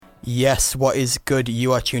Yes, what is good?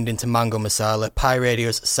 You are tuned into Mango Masala, Pi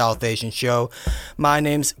Radio's South Asian show. My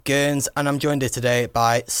name's Gerns, and I'm joined here today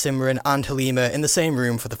by Simran and Halima in the same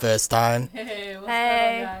room for the first time. Hey, what's going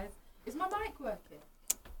on, guys? Is my mic working?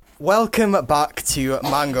 Welcome back to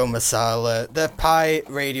Mango Masala, the Pi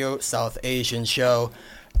Radio South Asian show.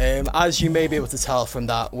 As you may be able to tell from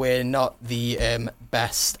that, we're not the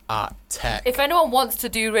best at tech. If anyone wants to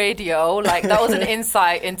do radio, like that was an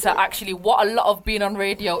insight into actually what a lot of being on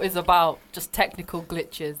radio is about, just technical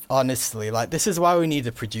glitches. Honestly, like this is why we need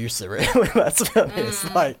a producer, really. Let's be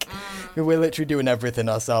honest. We're literally doing everything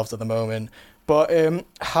ourselves at the moment. But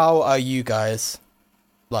how are you guys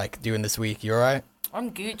like doing this week? You alright? I'm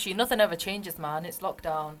Gucci. Nothing ever changes, man. It's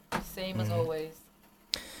lockdown. Same as always.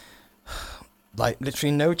 Like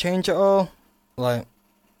literally no change at all? Like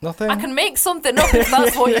nothing? I can make something up if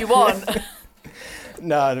that's what you want.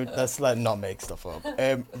 No, let's not make stuff up.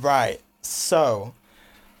 Right, so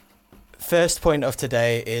first point of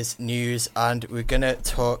today is news, and we're going to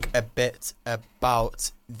talk a bit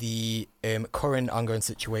about the current ongoing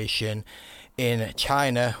situation in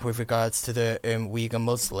China with regards to the Uyghur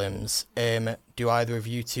Muslims. Do either of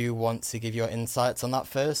you two want to give your insights on that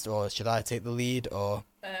first, or should I take the lead, or...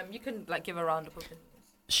 You can give a roundup of the news.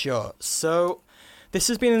 Sure. So this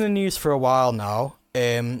has been in the news for a while now,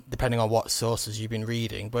 depending on what sources you've been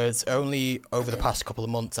reading, but it's only over the past couple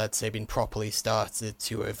of months, I'd say, been properly started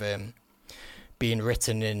to have been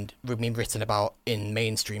written about in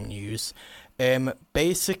mainstream news.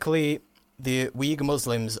 Basically, the Uyghur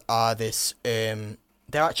Muslims are this... they're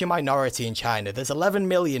actually a minority in China. There's 11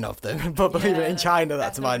 million of them, but believe it, in China,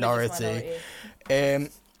 that's a minority.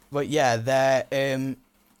 But yeah, they're...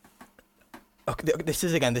 Okay, this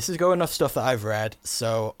is going off stuff that I've read,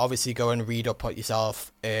 so obviously go and read up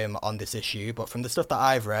yourself on this issue. But from the stuff that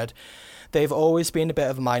I've read, they've always been a bit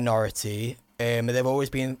of a minority. They've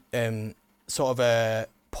always been sort of a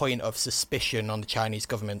point of suspicion on the Chinese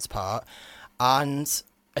government's part. And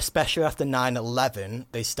especially after 9/11,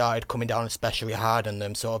 they started coming down especially hard on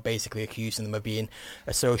them, sort of basically accusing them of being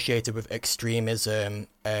associated with extremism,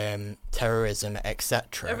 terrorism,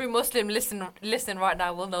 etc. Every Muslim listen right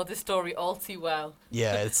now will know this story all too well.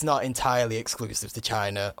 Yeah, it's not entirely exclusive to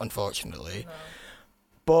China, unfortunately. No.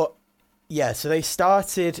 But yeah, so they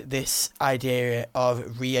started this idea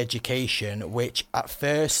of re-education, which at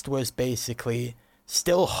first was basically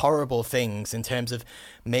still horrible things in terms of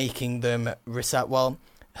making them recite... Well,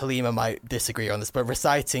 Halima might disagree on this, but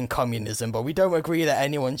reciting communism, but we don't agree that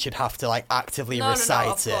anyone should have to actively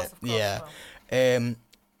recite it. Of course, yeah. no.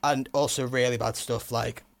 And also really bad stuff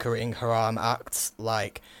like committing haram acts,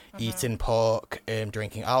 like eating pork,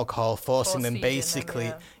 drinking alcohol, forcing them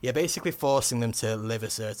basically forcing them to live a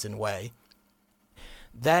certain way.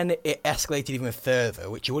 Then it escalated even further,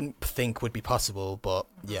 which you wouldn't think would be possible, but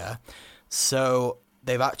yeah. So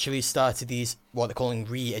they've actually started these, what they're calling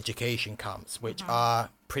re-education camps, which are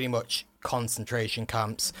pretty much concentration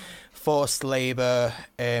camps, forced labour.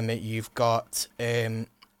 You've got,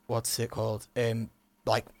 what's it called?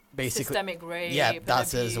 Basically... Systemic rape. Yeah,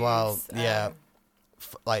 that's abuse, it as well. Yeah.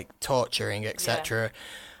 Torturing, etc.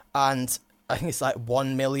 Yeah. And I think it's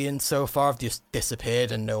 1 million so far have just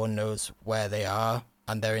disappeared and no one knows where they are.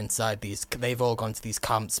 And they're inside these... They've all gone to these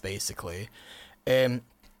camps, basically. And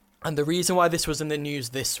the reason why this was in the news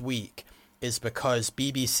this week is because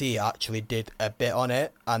BBC actually did a bit on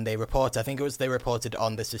it, and they reported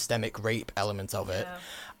on the systemic rape element of it. Yeah.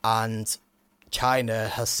 And China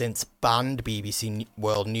has since banned BBC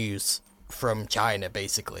World News from China,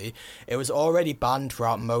 basically. It was already banned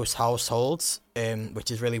throughout most households, which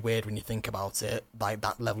is really weird when you think about it, like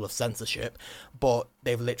that level of censorship. But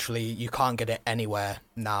they've literally... You can't get it anywhere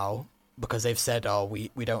now, because they've said, we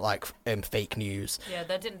don't like fake news. Yeah,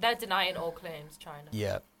 they're denying all claims, China.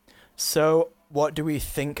 Yeah. So, what do we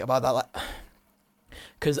think about that?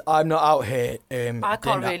 Because I'm not out here... I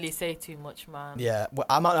can't really say too much, man. Yeah, well,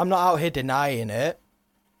 I'm not out here denying it.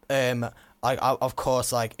 Of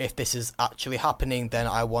course, if this is actually happening, then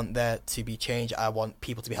I want there to be change. I want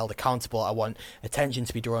people to be held accountable. I want attention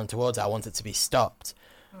to be drawn towards it. I want it to be stopped.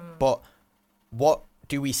 But what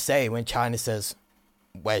do we say when China says...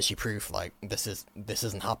 Where's your proof? This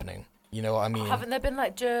isn't happening. You know what I mean? Haven't there been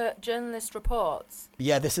journalist reports?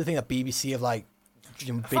 Yeah, this is the thing that BBC have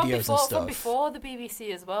videos and stuff. From before the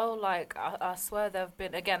BBC as well. I swear there have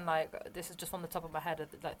been, again, this is just on the top of my head,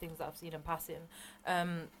 things that I've seen in passing.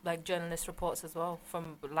 Journalist reports as well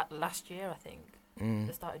from last year, I think.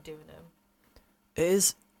 They started doing them. It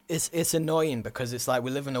is. It's annoying because it's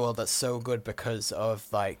we live in a world that's so good because of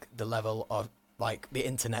the level of the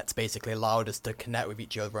internet's basically allowed us to connect with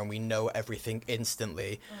each other and we know everything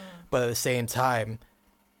instantly. But at the same time,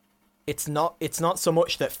 it's not so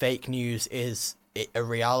much that fake news is a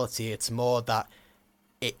reality. It's more that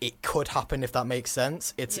it could happen, if that makes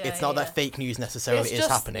sense. It's not that fake news necessarily is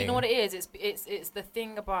happening. You know what it is? It's the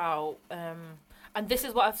thing about and this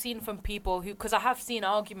is what I've seen from people who, because I have seen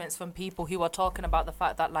arguments from people who are talking about the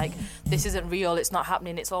fact that like this isn't real, it's not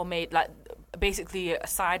happening, it's all made, like basically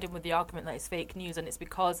siding with the argument that it's fake news, and it's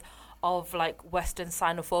because of like Western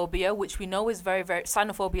xenophobia, which we know is very, very,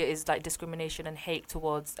 xenophobia is like discrimination and hate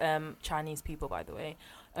towards Chinese people, by the way,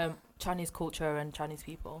 Chinese culture and Chinese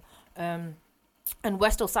people. And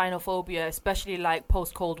Western xenophobia, especially like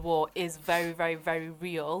post-Cold War, is very, very, very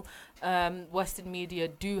real. Western media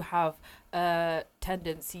do have a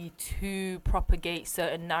tendency to propagate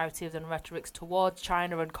certain narratives and rhetorics towards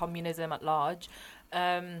China and communism at large.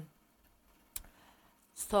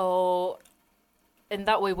 So in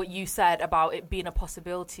that way, what you said about it being a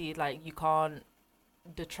possibility, like you can't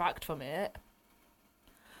detract from it.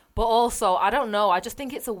 But also, I don't know, I just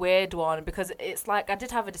think it's a weird one, because it's like, I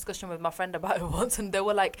did have a discussion with my friend about it once, and they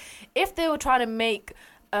were like, if they were trying to make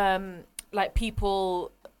like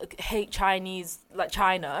people hate Chinese, like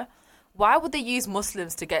China, why would they use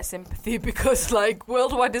Muslims to get sympathy? Because like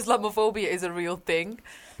worldwide Islamophobia is a real thing.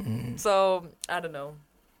 So I don't know.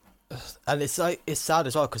 And it's like, it's sad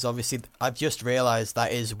as well, because obviously I've just realised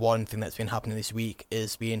that is one thing that's been happening this week,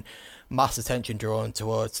 is being mass attention drawn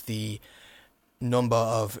towards the number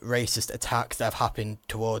of racist attacks that have happened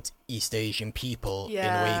towards East Asian people in the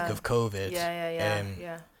wake of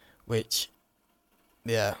COVID. Which,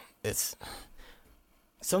 it's...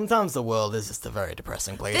 Sometimes the world is just a very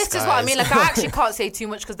depressing place, This guys. is what I mean. Like, I actually can't say too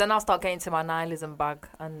much, because then I'll start getting to my nihilism bag,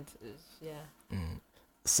 and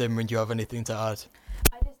Simran, do you have anything to add?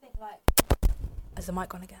 I just think, like... Is the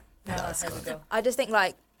mic on again? No, there we go. I just think,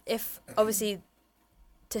 like, if, obviously...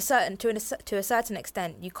 To a certain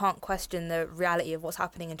extent, you can't question the reality of what's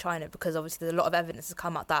happening in China, because obviously there's a lot of evidence has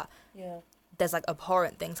come out that there's like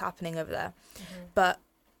abhorrent things happening over there. But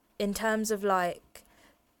in terms of like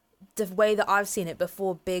the way that I've seen it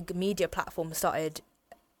before big media platforms started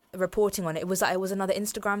reporting on it, it was like it was another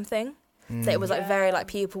Instagram thing. So it was like very like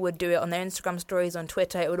people would do it on their Instagram stories, on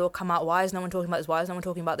Twitter. It would all come out. Why is no one talking about this? Why is no one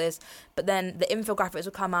talking about this? But then the infographics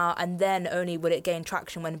would come out, and then only would it gain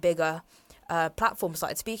traction when bigger platforms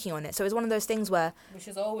started speaking on it. So it's one of those things where, which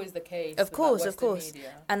is always the case. Of course.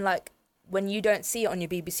 Media. And like when you don't see it on your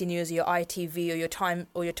BBC News or your ITV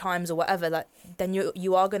or your Times or whatever, like then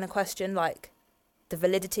you are going to question like the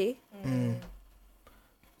validity.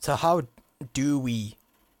 So how do we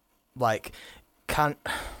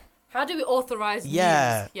how do we authorize news?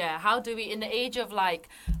 Yeah. How do we, in the age of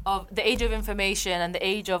the age of information and the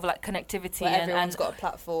age of like connectivity, where everyone's got a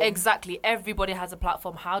platform. Exactly, everybody has a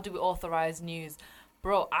platform. How do we authorize news,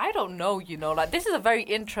 bro? I don't know. Like this is a very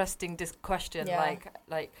interesting question. Yeah.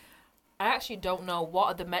 Like I actually don't know what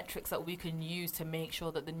are the metrics that we can use to make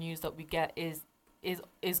sure that the news that we get is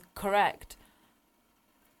correct.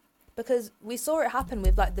 Because we saw it happen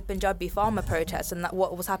with like the Punjabi farmer protests, and that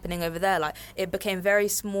what was happening over there, like it became very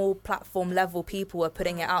small platform level. People were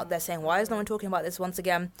putting it out there saying, why is no one talking about this once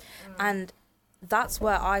again? And that's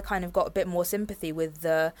where I kind of got a bit more sympathy with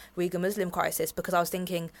the Uighur Muslim crisis, because I was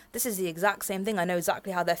thinking, this is the exact same thing. I know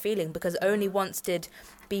exactly how they're feeling, because only once did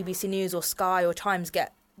BBC News or Sky or Times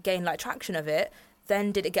gain like traction of it,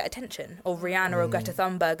 then did it get attention, or Rihanna or Greta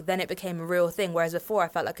Thunberg, then it became a real thing. Whereas before I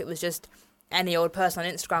felt like it was just any old person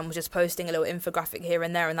on Instagram was just posting a little infographic here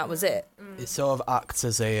and there, and that was it. It sort of acts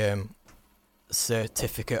as a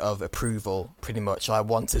certificate of approval, pretty much. Like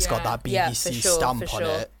once it's got that BBC stamp on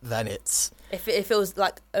it, then it's... If it feels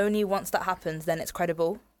like only once that happens, then it's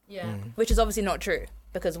credible. Yeah. Which is obviously not true,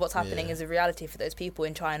 because what's happening is a reality for those people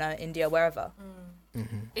in China, India, wherever.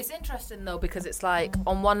 It's interesting though, because it's like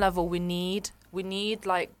on one level we need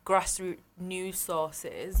like grassroots news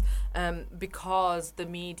sources, because the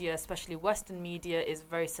media, especially Western media, is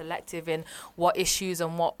very selective in what issues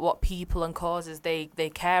and what people and causes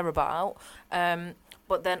they care about.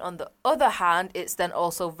 But then on the other hand, it's then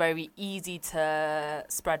also very easy to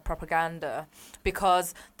spread propaganda,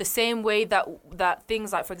 because the same way that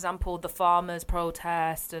things like, for example, the farmers'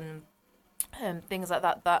 protest and things like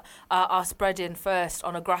that are spreading first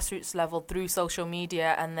on a grassroots level through social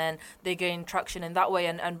media, and then they gain traction in that way,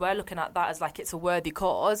 and we're looking at that as like it's a worthy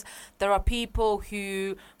cause. There are people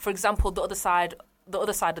who, for example, the other side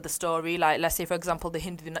of the story, like let's say for example the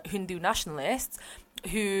Hindu nationalists,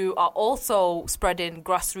 who are also spreading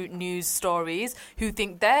grassroots news stories, who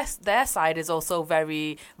think their side is also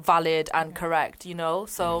very valid and correct,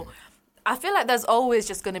 so I feel like there's always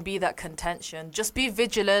just going to be that contention. Just be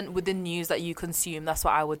vigilant with the news that you consume. That's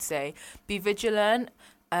what I would say. Be vigilant.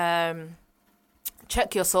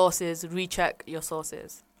 check your sources, recheck your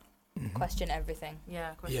sources. Question everything.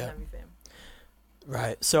 Yeah, question everything.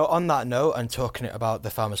 Right, so on that note, and talking about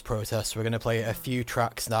the farmers' protests, we're going to play a few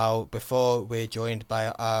tracks now before we're joined by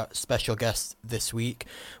our special guest this week,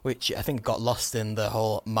 which I think got lost in the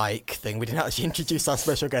whole mic thing. We didn't actually introduce our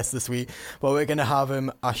special guest this week, but we're going to have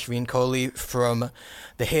Ashveen Kohli from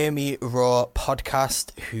the Hear Me Raw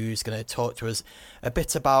podcast, who's going to talk to us a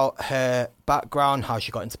bit about her background, how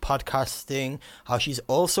she got into podcasting, how she's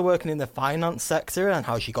also working in the finance sector and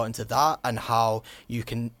how she got into that, and how you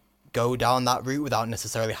can go down that route without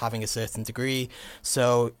necessarily having a certain degree.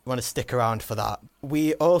 So you want to stick around for that.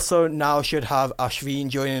 We also now should have Ashveen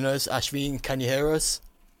joining us. Ashveen, can you hear us?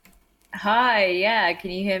 Hi, yeah,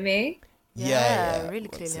 can you hear me? Yeah, really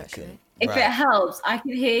clearly actually. If it helps, I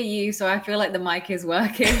can hear you, so I feel like the mic is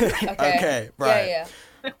working. Okay, right. Yeah.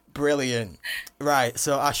 Brilliant. Right,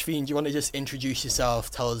 so Ashveen, do you want to just introduce yourself,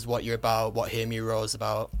 tell us what you're about, what Hear Me Raw is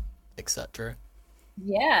about, etc.?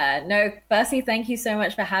 Yeah, no, firstly, thank you so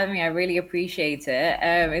much for having me. I really appreciate it.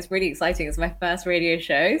 It's really exciting. It's my first radio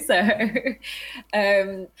show, so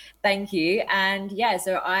thank you. And yeah,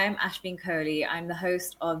 so I'm Ashveen Kohli. I'm the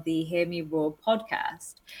host of the Hear Me Raw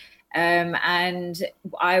podcast. And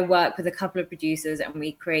I work with a couple of producers and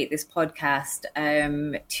we create this podcast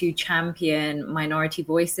to champion minority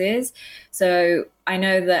voices. So I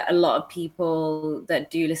know that a lot of people that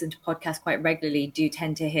do listen to podcasts quite regularly do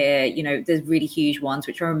tend to hear, you know, there's really huge ones,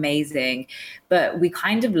 which are amazing, but we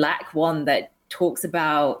kind of lack one that talks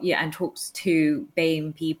about, and talks to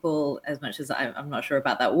BAME people, as much as I'm not sure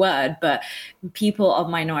about that word, but people of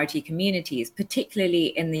minority communities,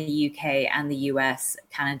 particularly in the UK and the US,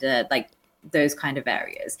 Canada, like those kind of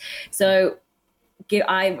areas. So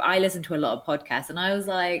I listen to a lot of podcasts and I was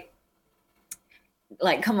like,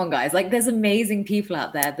 come on, guys, like there's amazing people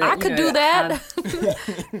out there that I could do that.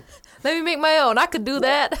 Let me make my own. I could do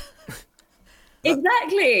that.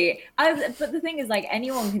 Exactly. But the thing is, like,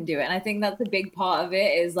 anyone can do it. And I think that's a big part of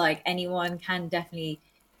it is like anyone can definitely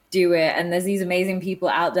do it. And there's these amazing people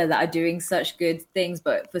out there that are doing such good things,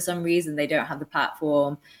 but for some reason they don't have the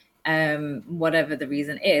platform, whatever the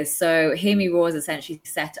reason is. So Hear Me Raw is essentially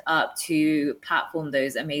set up to platform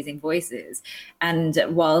those amazing voices. And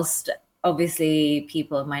whilst obviously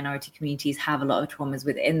people of minority communities have a lot of traumas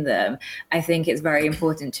within them, I think it's very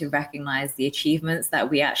important to recognize the achievements that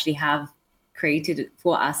we actually have created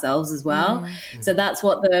for ourselves as well. So that's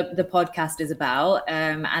what the podcast is about.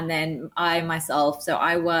 And then I myself, so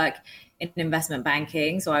I work in investment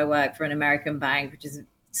banking. So I work for an American bank, which is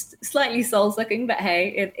slightly soul-sucking, but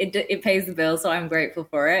hey, it pays the bill, so I'm grateful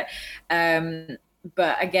for it.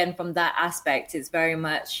 But again, from that aspect, it's very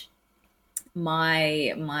much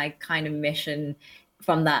my kind of mission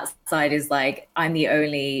from that side is like, I'm the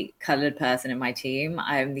only colored person in my team.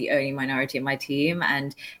 I'm the only minority in my team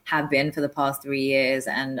and have been for the past 3 years,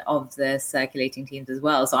 and of the circulating teams as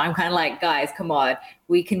well. So I'm kind of like, guys, come on,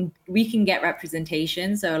 we can get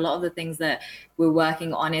representation. So a lot of the things that we're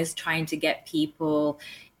working on is trying to get people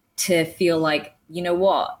to feel like, you know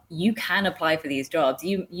what, you can apply for these jobs.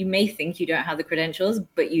 You may think you don't have the credentials,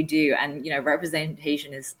 but you do. And, you know,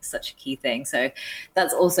 representation is such a key thing. So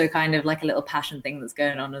that's also kind of like a little passion thing that's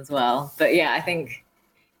going on as well. But yeah, I think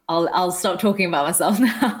I'll stop talking about myself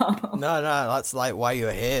now. No, that's like why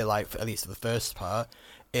you're here, like at least for the first part.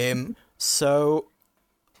 So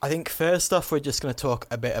I think first off, we're just going to talk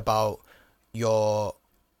a bit about your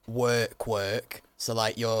work. So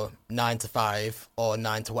like your 9 to 5 or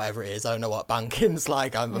 9 to whatever it is. I don't know what banking's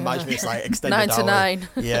like. I'm imagining it's like extended 9 to 9.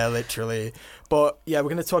 Yeah, literally. But yeah, we're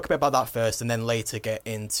going to talk a bit about that first and then later get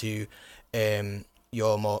into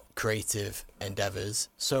your more creative endeavours.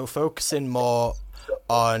 So focusing more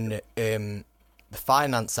on the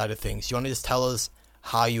finance side of things, do you want to just tell us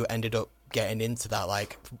how you ended up getting into that?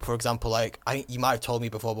 Like, for example, like I think you might have told me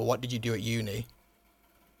before, but what did you do at uni?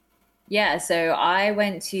 Yeah, so I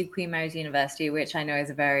went to Queen Mary's University, which I know is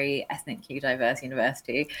a very ethnically diverse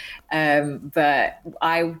university, but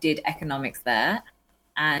I did economics there.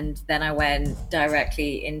 And then I went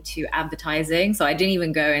directly into advertising. So I didn't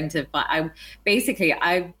even go into, but I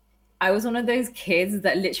was one of those kids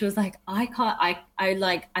that literally was like, I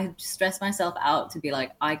stressed myself out to be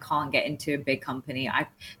like, I can't get into a big company.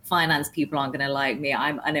 Finance people aren't going to like me.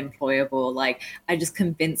 I'm unemployable. Like, I just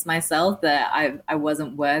convinced myself that I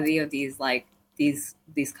wasn't worthy of these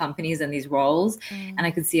companies and these roles. And I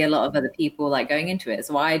could see a lot of other people like going into it.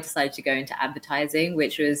 So I decided to go into advertising,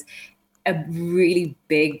 which was a really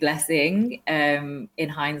big blessing in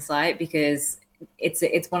hindsight, because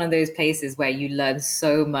it's one of those places where you learn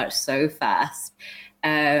so much so fast.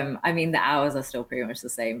 I mean, the hours are still pretty much the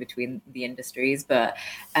same between the industries, but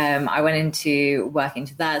I went into work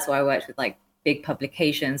into that. So I worked with like big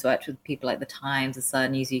publications, worked with people like The Times, The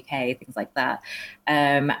Sun, News UK, things like that.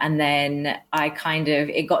 And then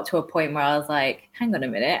it got to a point where I was like, hang on a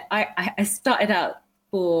minute, I started out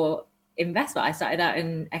for investment. I started out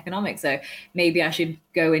in economics, so maybe I should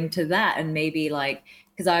go into that. And maybe like,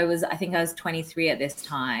 because I think I was 23 at this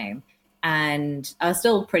time, and I was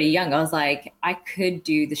still pretty young. I was like, I could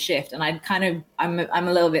do the shift. And I'm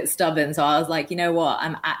a little bit stubborn. So I was like, you know what?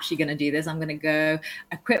 I'm actually going to do this. I'm going to go.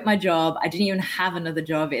 I quit my job. I didn't even have another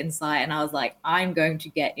job in sight. And I was like, I'm going to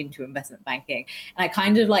get into investment banking. And I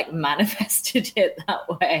kind of like manifested it that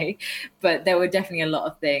way. But there were definitely a lot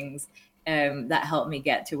of things that helped me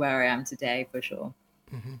get to where I am today, for sure.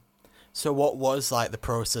 Mm-hmm. So what was like the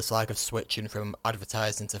process like of switching from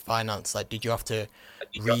advertising to finance? Like, did you have to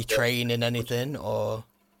retrain in anything, or?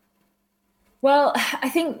 Well, I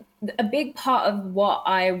think a big part of what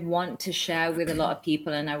I want to share with a lot of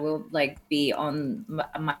people, and I will like be on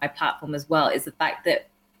my platform as well, is the fact that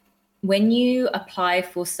when you apply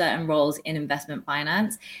for certain roles in investment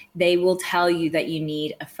finance, they will tell you that you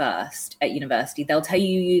need a first at university. They'll tell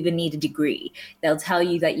you you even need a degree. They'll tell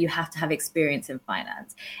you that you have to have experience in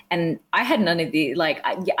finance. And I had none of the, like,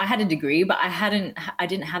 I had a degree, but I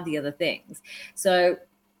didn't have the other things. So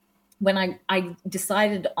when I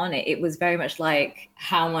decided on it, it was very much like,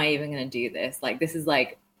 how am I even going to do this? Like, this is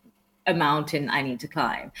like a mountain I need to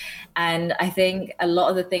climb. And I think a lot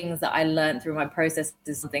of the things that I learned through my process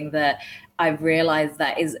is something that I've realized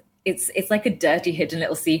that it's like a dirty hidden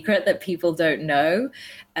little secret that people don't know.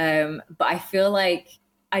 But I feel like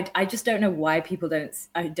I just don't know why people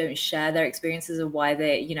don't share their experiences of why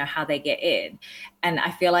they, you know, how they get in. And I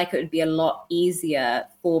feel like it would be a lot easier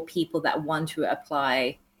for people that want to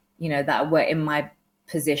apply, you know, that were in my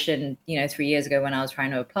position, you know, 3 years ago when I was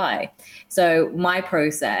trying to apply. So my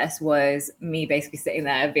process was me basically sitting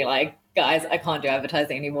there and be like, guys, I can't do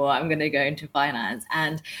advertising anymore. I'm going to go into finance.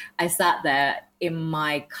 And I sat there in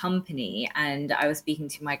my company and I was speaking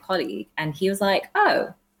to my colleague and he was like,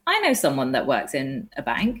 oh, I know someone that works in a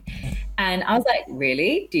bank. And I was like,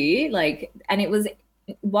 really? Do you? Like, and it was,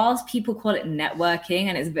 whilst people call it networking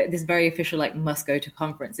and it's this very official, like, must go to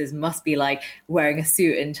conferences, must be like wearing a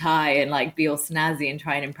suit and tie and like be all snazzy and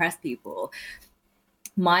try and impress people.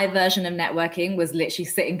 My version of networking was literally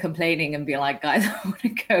sitting complaining and being like, guys, I want to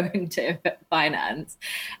go into finance.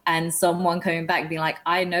 And someone coming back being like,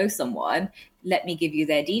 I know someone, let me give you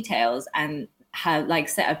their details, and have like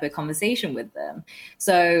set up a conversation with them.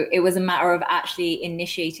 So it was a matter of actually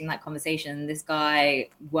initiating that conversation. This guy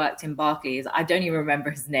worked in Barclays. I don't even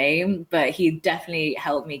remember his name, but he definitely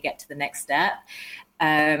helped me get to the next step.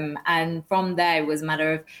 And from there, it was a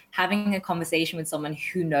matter of having a conversation with someone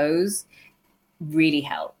who knows really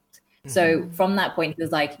helped. So from that point, it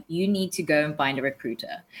was like, you need to go and find a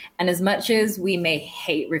recruiter. And as much as we may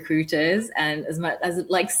hate recruiters and as much as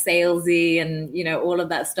like salesy and, you know, all of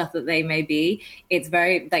that stuff that they may be, it's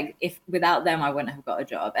very like, if without them, I wouldn't have got a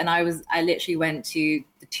job. And I literally went to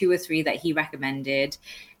the 2 or 3 that he recommended.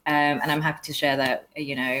 And I'm happy to share that,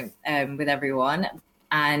 you know, with everyone.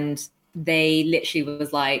 And they literally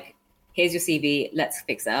was like, here's your CV, let's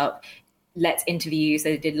fix it up. Let's interview you. So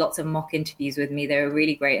they did lots of mock interviews with me. They were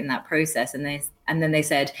really great in that process. And then they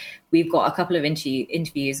said, we've got a couple of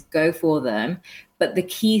interviews, go for them. But the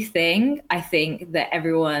key thing, I think that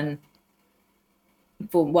everyone,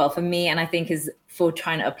 for me, and I think is for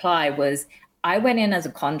trying to apply, was I went in as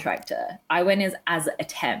a contractor. I went in as a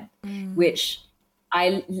temp, which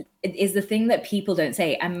is the thing that people don't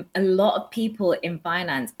say. And a lot of people in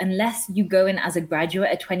finance, unless you go in as a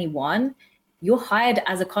graduate at 21, you're hired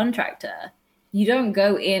as a contractor. You don't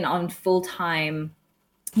go in on full-time,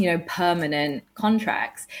 you know, permanent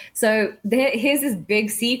contracts. So here's this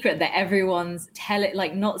big secret that everyone's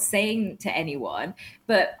not saying to anyone.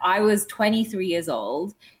 But I was 23 years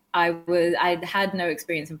old. I had no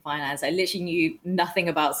experience in finance. I literally knew nothing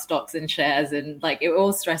about stocks and shares, and like it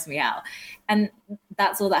all stressed me out. And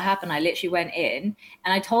that's all that happened. I literally went in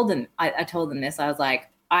and I told them this. I was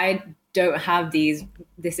like, I don't have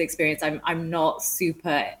this experience. I'm not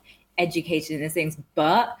super educated in these things,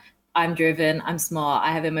 but I'm driven, I'm smart,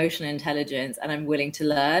 I have emotional intelligence, and I'm willing to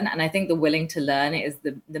learn. And I think the willing to learn is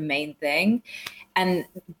the main thing. And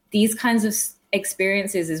these kinds of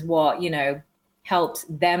experiences is what, you know, helped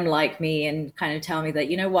them like me and kind of tell me that,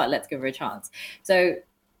 you know what, let's give her a chance. So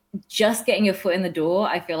just getting your foot in the door,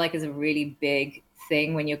 I feel like, is a really big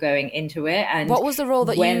thing when you're going into it. And what was the role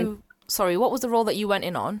that you went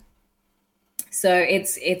in on? So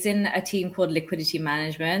it's in a team called liquidity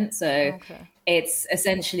management. So it's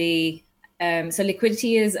essentially So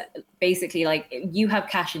liquidity is basically like you have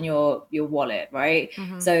cash in your wallet, right?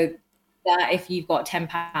 So that if you've got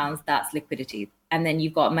 £10, that's liquidity. And then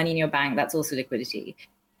you've got money in your bank, that's also liquidity.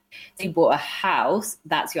 So you bought a house,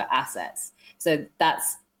 that's your assets. So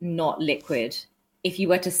that's not liquid. If you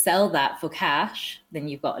were to sell that for cash, then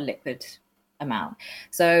you've got a liquid amount.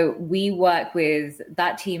 So we work with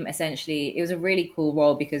that team. Essentially, it was a really cool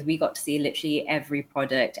role because we got to see literally every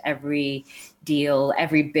product, every deal,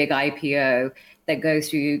 every big IPO that goes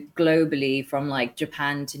through globally, from like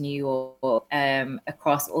Japan to New York,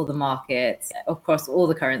 across all the markets, across all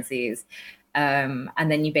the currencies. And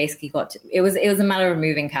then you basically got to, it was a matter of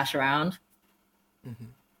moving cash around.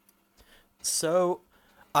 So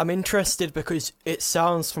I'm interested because it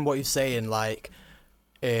sounds from what you're saying like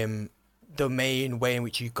the main way in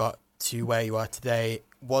which you got to where you are today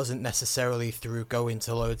wasn't necessarily through going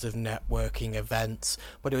to loads of networking events,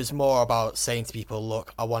 but it was more about saying to people,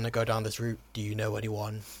 look, I want to go down this route, do you know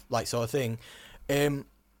anyone, like sort of thing.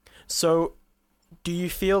 So do you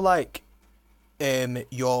feel like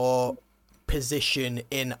your position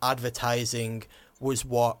in advertising was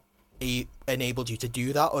what enabled you to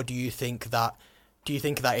do that, or do you think that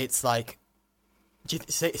it's like,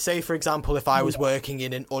 say for example, if I was working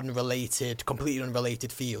in an completely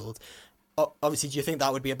unrelated field, obviously, do you think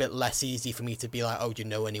that would be a bit less easy for me to be like, oh, do you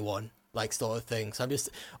know anyone, like sort of thing? So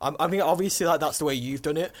I mean, obviously, like that's the way you've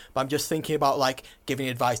done it, but I'm just thinking about like giving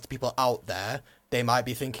advice to people out there. They might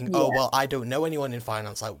be thinking, oh, well, I don't know anyone in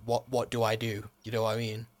finance. Like, what do I do? You know what I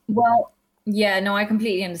mean? Well, yeah, no, I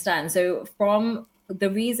completely understand. So from the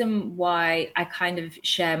reason why I kind of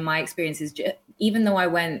share my experiences, even though I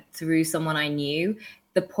went through someone I knew,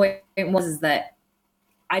 the point was that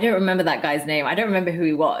I don't remember that guy's name. I don't remember who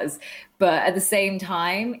he was. But at the same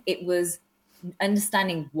time, it was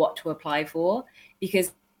understanding what to apply for,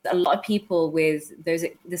 because a lot of people with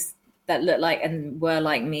that look like and were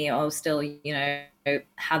like me, or still,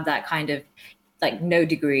 have that kind of like no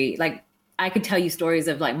degree. Like I could tell you stories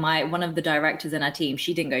of like one of the directors in our team.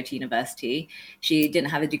 She didn't go to university. She didn't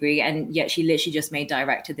have a degree, and yet she literally just made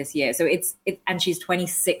director this year. So and she's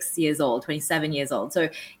 26 years old, 27 years old. So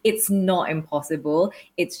it's not impossible.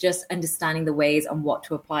 It's just understanding the ways and what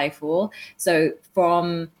to apply for. So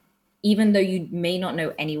even though you may not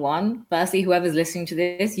know anyone, firstly, whoever's listening to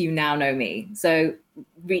this, you now know me. So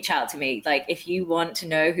reach out to me. Like if you want to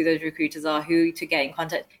know who those recruiters are, who to get in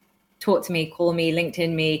contact, talk to me, call me,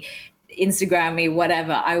 LinkedIn me, Instagram me,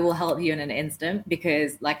 whatever. I will help you in an instant,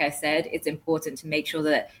 because like I said, it's important to make sure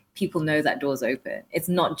that people know that door's open. It's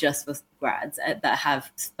not just for grads that have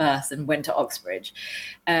first and went to Oxbridge.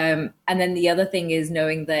 And then the other thing is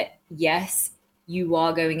knowing that, yes, you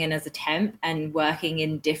are going in as a temp and working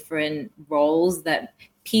in different roles that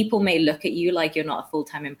people may look at you like you're not a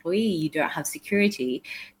full-time employee, you don't have security,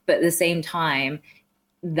 but at the same time,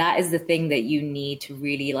 that is the thing that you need to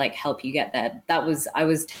really like help you get there. I was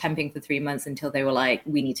temping for 3 months until they were like,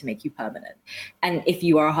 we need to make you permanent. And if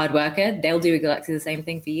you are a hard worker, they'll do exactly the same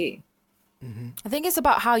thing for you. I think it's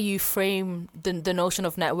about how you frame the notion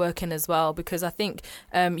of networking as well, because I think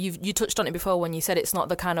you touched on it before when you said it's not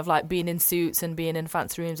the kind of like being in suits and being in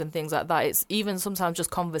fancy rooms and things like that. It's even sometimes just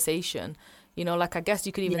conversation. Like I guess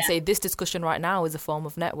you could even say this discussion right now is a form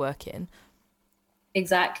of networking.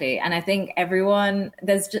 Exactly. And I think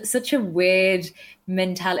there's just such a weird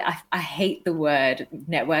mentality. I hate the word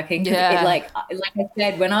networking. Yeah. It, like I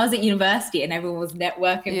said, when I was at university and everyone was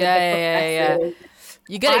networking with the professors,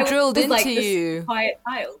 you get it drilled into like you. Quiet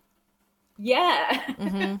child.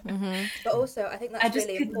 Yeah. But also, I think that's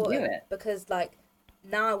really couldn't important, do it. because like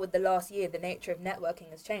now with the last year, the nature of networking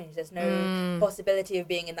has changed. There's no possibility of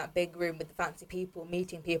being in that big room with the fancy people,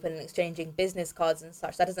 meeting people and exchanging business cards and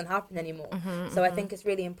such. That doesn't happen anymore. So I think it's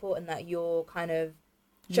really important that you're kind of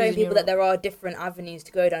showing people that there are different avenues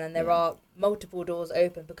to go down and there are multiple doors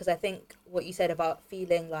open, because I think what you said about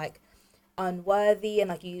feeling like unworthy and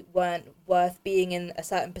like you weren't worth being in a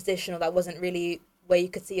certain position, or that wasn't really where you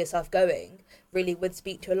could see yourself going, really would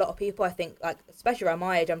speak to a lot of people. I think, like, especially around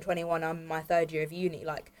my age, I'm 21, I'm in my third year of uni,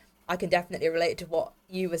 like I can definitely relate to what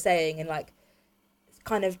you were saying, and like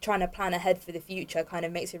kind of trying to plan ahead for the future kind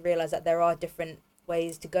of makes you realise that there are different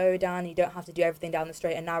ways to go down. You don't have to do everything down the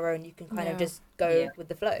straight and narrow, and you can kind of just go with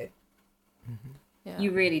the flow.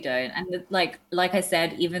 You really don't. And like I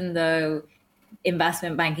said, even though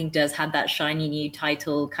investment banking does have that shiny new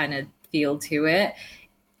title kind of feel to it,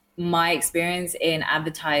 my experience in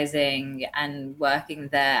advertising and working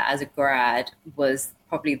there as a grad was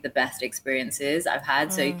probably the best experiences I've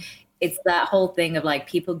had. So it's that whole thing of like,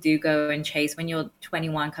 people do go and chase when you're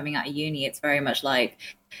 21 coming out of uni. It's very much like,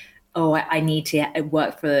 oh, I need to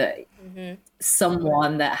work for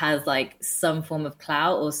someone that has like some form of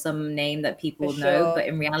clout or some name that people know. But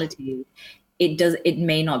in reality, it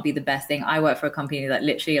may not be the best thing. I work for a company that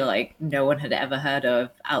literally like no one had ever heard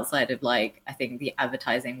of outside of like, I think, the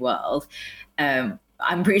advertising world. I'm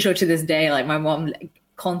pretty sure to this day, like my mom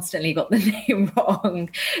constantly got the name wrong,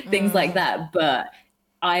 things like that. But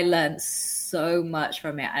I learned so much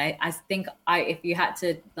from it. I think if you had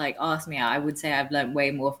to like ask me, I would say I've learned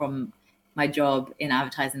way more from my job in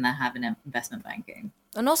advertising than I have in investment banking.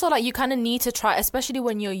 And also, like, you kind of need to try, especially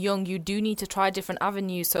when you're young, you do need to try different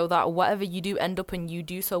avenues so that whatever you do end up in, you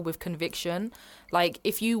do so with conviction. Like,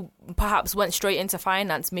 if you perhaps went straight into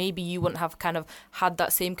finance, maybe you wouldn't have kind of had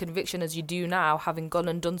that same conviction as you do now, having gone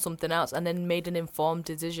and done something else and then made an informed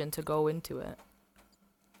decision to go into it.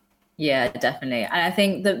 Yeah, definitely. And I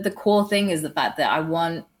think the core thing is the fact that I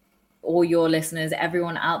want all your listeners,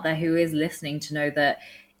 everyone out there who is listening, to know that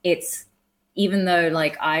it's, even though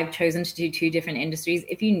like I've chosen to do 2 different industries,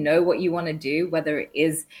 if you know what you want to do, whether it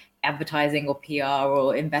is advertising or PR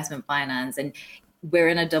or investment finance, and we're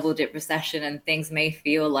in a double dip recession and things may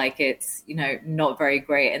feel like it's, you know, not very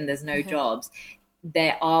great and there's no jobs,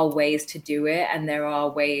 there are ways to do it and there are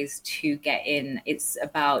ways to get in. It's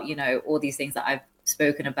about, you know, all these things that I've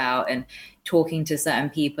spoken about and talking to certain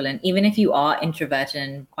people. And even if you are introverted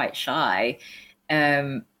and quite shy,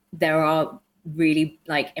 there are really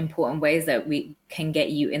like important ways that we can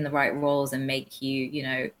get you in the right roles and make you, you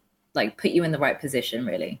know, like put you in the right position,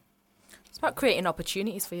 really. It's about creating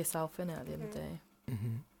opportunities for yourself, isn't it, at the end of the day?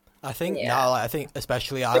 I think now, like, I think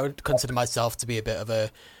especially I would consider myself to be a bit of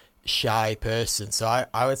a shy person. So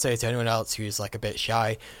I would say to anyone else who's like a bit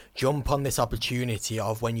shy, jump on this opportunity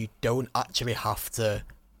of when you don't actually have to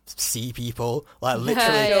see people, like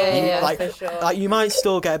literally like you might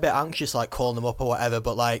still get a bit anxious like calling them up or whatever,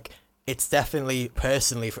 but like it's definitely,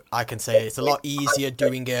 personally, I can say it's a lot easier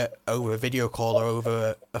doing it over a video call or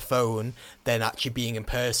over a phone than actually being in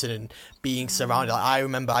person and being surrounded. Like, I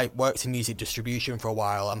remember I worked in music distribution for a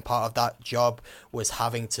while, and part of that job was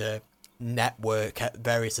having to network at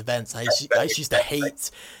various events. I used to hate,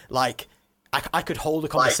 like, I could hold a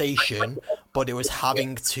conversation, but it was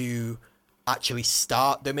having to actually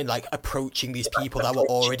start them and like approaching these people that were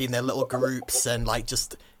already in their little groups and like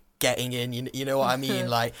just getting in, you know what I mean?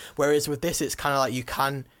 Like, whereas with this, it's kind of like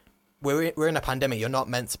we're in a pandemic. You're not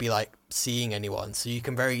meant to be like seeing anyone, so you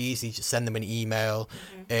can very easily just send them an email,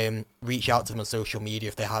 reach out to them on social media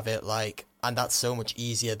if they have it, like, and that's so much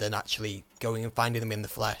easier than actually going and finding them in the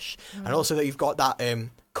flesh. And also that you've got that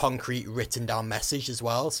concrete written down message as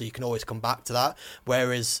well, so you can always come back to that.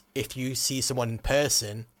 Whereas if you see someone in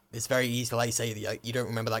person, it's very easy, like you say, that you don't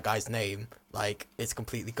remember that guy's name, like it's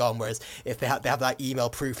completely gone. Whereas if they have that email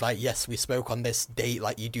proof, like, yes, we spoke on this date,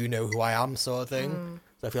 like you do know who I am, sort of thing.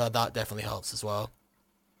 So I feel like that definitely helps as well.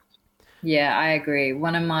 Yeah, I agree.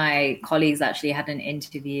 One of my colleagues actually had an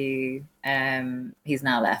interview. He's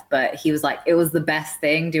now left, but he was like, it was the best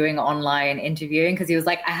thing doing online interviewing, because he was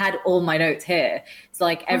like, I had all my notes here. So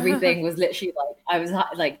like everything was literally like, I was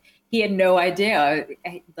like, he had no idea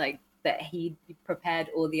like that he prepared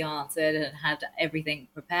all the answers and had everything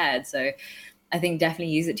prepared. So I think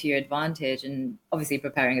definitely use it to your advantage. And obviously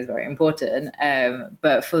preparing is very important.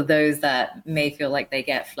 But for those that may feel like they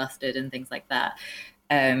get flustered and things like that,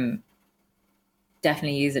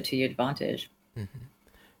 definitely use it to your advantage.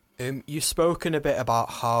 You've spoken a bit about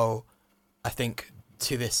how I think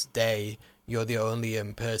to this day you're the only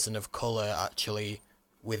person of colour actually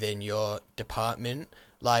within your department.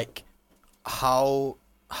 Like, how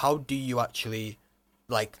do you actually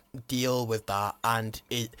like deal with that? And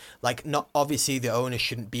it, like, not obviously the onus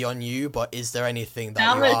shouldn't be on you, but is there anything that you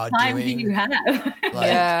are doing? How much time do you have?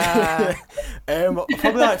 Like,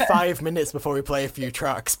 probably like 5 minutes before we play a few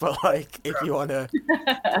tracks, but like if you want to.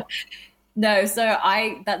 No, so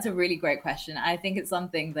that's a really great question. I think it's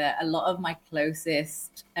something that a lot of my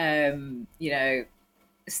closest stakeholders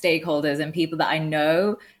and people that I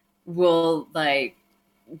know will like,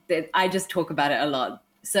 that I just talk about it a lot.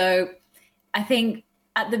 So I think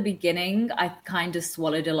at the beginning, I kind of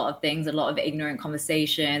swallowed a lot of things, a lot of ignorant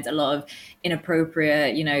conversations, a lot of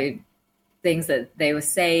inappropriate, things that they were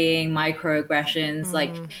saying, microaggressions.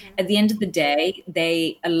 Like at the end of the day,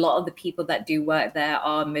 a lot of the people that do work there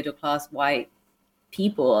are middle-class white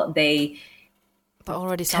people. They that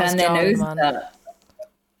already sounds turn their jarring, nose man. up.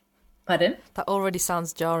 Pardon? That already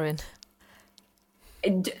sounds jarring.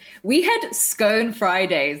 We had scone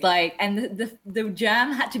Fridays, like, and the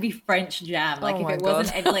jam had to be French jam. Like, if it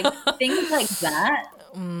wasn't like things like that,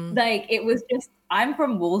 like it was just, I'm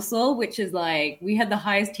from Warsaw, which is like, we had the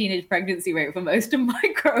highest teenage pregnancy rate for most of my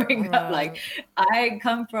growing up. Like, I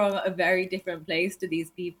come from a very different place to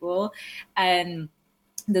these people. And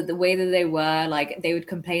the way that they were, like, they would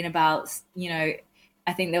complain about, you know,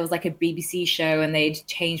 I think there was like a BBC show and they'd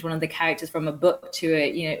changed one of the characters from a book to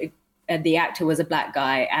a, you know, the actor was a black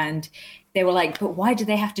guy. And they were like, but why do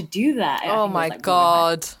they have to do that? Oh my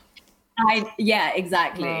God. Yeah,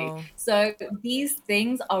 exactly. Wow. So these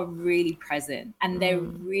things are really present and they're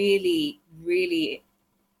really, really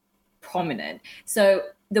prominent. So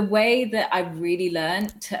the way that I've really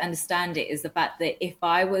learned to understand it is the fact that if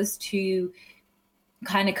I was to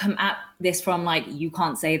kind of come at this from like, you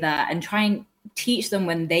can't say that, and try and teach them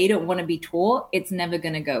when they don't want to be taught, it's never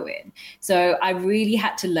going to go in. So I really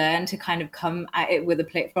had to learn to kind of come at it with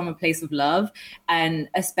from a place of love. And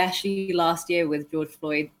especially last year with George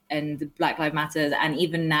Floyd and the Black Lives Matter, and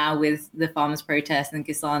even now with the farmers' protest and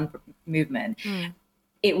Kisan movement,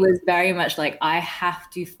 it was very much like, I have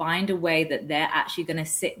to find a way that they're actually going to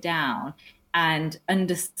sit down and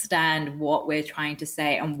understand what we're trying to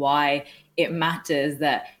say and why it matters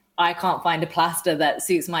that I can't find a plaster that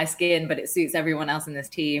suits my skin, but it suits everyone else in this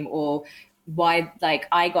team. Or why, like,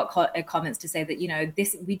 I got comments to say that, you know,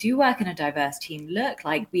 we do work in a diverse team. Look,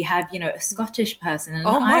 like, we have, you know, a Scottish person and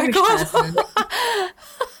an Irish person.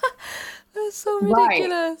 That's so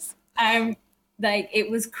ridiculous. Right. Like,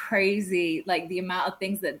 it was crazy, like, the amount of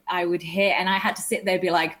things that I would hear. And I had to sit there and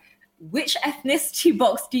be like, which ethnicity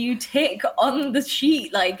box do you tick on the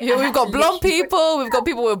sheet? Like, yeah, we've got blonde people, we've got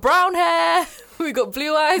people with brown hair, we've got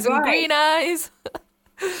blue eyes and green eyes.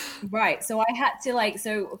 Right. So I had to, like,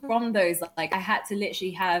 so from those, like, I had to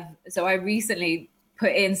literally so I recently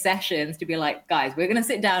put in sessions to be like, guys, we're going to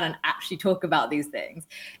sit down and actually talk about these things.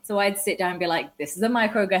 So I'd sit down and be like, this is a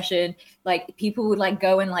microaggression. Like, people would like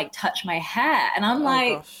go and like touch my hair. And I'm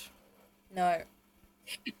no.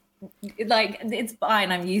 Like, it's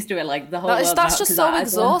fine, I'm used to it, like, the whole that's world just so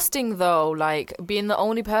exhausting though, like being the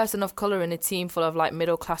only person of color in a team full of like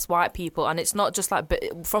middle class white people. And it's not just like,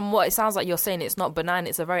 from what it sounds like you're saying, it's not benign,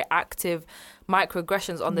 it's a very active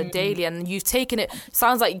microaggressions on the daily. And you've taken it,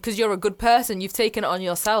 sounds like, because you're a good person, you've taken it on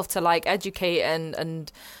yourself to like educate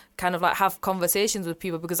and kind of like have conversations with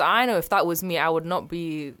people, because I know if that was me, I would not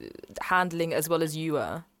be handling as well as you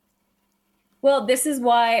are. Well, this is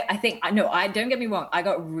why I think, I don't get me wrong, I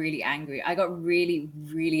got really angry. I got really,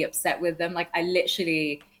 really upset with them. Like, I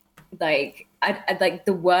literally, like, I like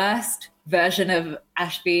the worst version of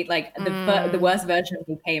Ashby, like the worst version of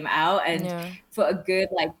me came out. And for a good,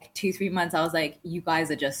 like, 2-3 months, I was like, you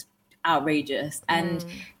guys are just outrageous. And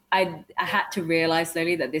I had to realize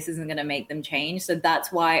slowly that this isn't going to make them change. So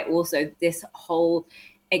that's why also this whole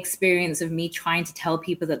experience of me trying to tell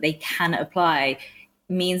people that they can apply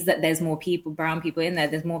means that there's more people, brown people in there,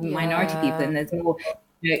 there's more minority people, and there's more,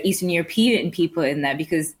 you know, Eastern European people in there,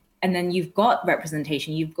 because, and then you've got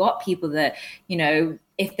representation, you've got people that, you know,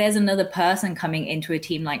 if there's another person coming into a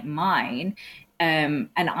team like mine, and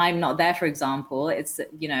I'm not there, for example, it's,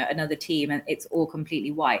 you know, another team and it's all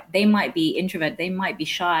completely white, they might be introvert, they might be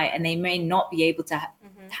shy, and they may not be able to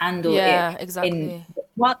handle it. Exactly.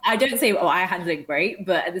 Well, I don't say, I handle it great,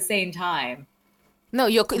 but at the same time, no,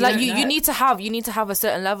 you need to have a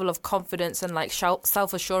certain level of confidence and like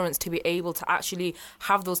self-assurance to be able to actually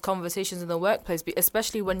have those conversations in the workplace,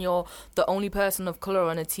 especially when you're the only person of color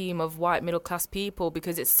on a team of white middle class people,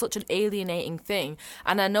 because it's such an alienating thing.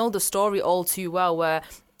 And I know the story all too well, where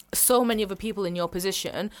so many of the people in your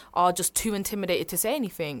position are just too intimidated to say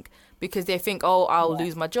anything because they think, I'll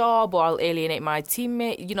lose my job, or I'll alienate my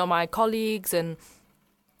teammate, you know, my colleagues. And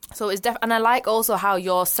so it's and I like also how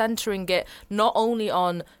you're centering it not only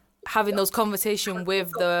on having those conversations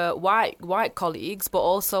with the white colleagues, but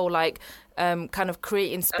also like kind of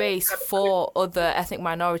creating space for other ethnic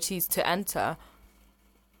minorities to enter.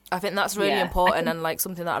 I think that's really important, and like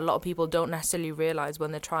something that a lot of people don't necessarily realize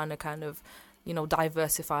when they're trying to kind of, you know,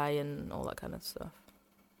 diversify and all that kind of stuff.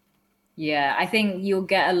 Yeah, I think you'll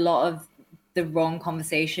get a lot of the wrong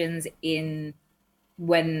conversations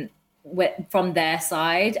from their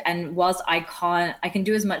side. And whilst I can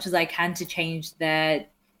do as much as I can to change their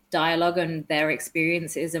dialogue and their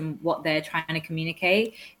experiences and what they're trying to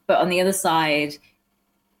communicate. But on the other side,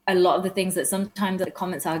 a lot of the things that sometimes the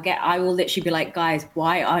comments I'll get, I will literally be like, guys,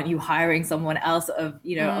 why aren't you hiring someone else of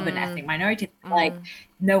an ethnic minority? Like,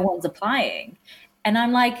 no one's applying. And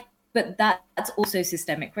I'm like, but that's also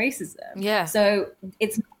systemic racism. Yeah. So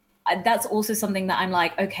that's also something that I'm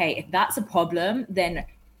like, okay, if that's a problem, then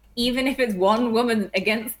even if it's one woman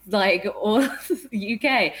against like all of the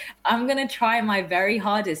UK, I'm going to try my very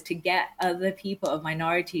hardest to get other people of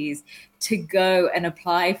minorities to go and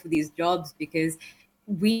apply for these jobs, because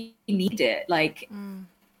we need it. Like,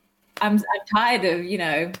 I'm tired of, you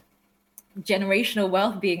know, generational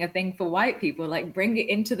wealth being a thing for white people. Like, bring it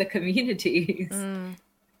into the communities.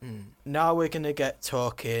 Now we're going to get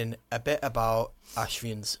talking a bit about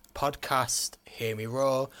Ashveen's podcast, Hear Me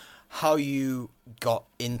Roar, how you got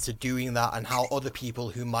into doing that and how other people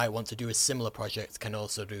who might want to do a similar project can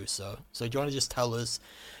also do so. So do you want to just tell us,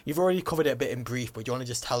 you've already covered it a bit in brief, but do you want to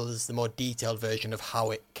just tell us the more detailed version of how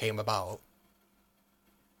it came about?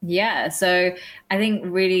 Yeah, so I think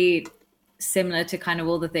really similar to kind of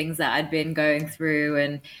all the things that I'd been going through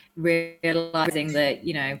and realizing that,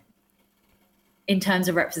 you know, in terms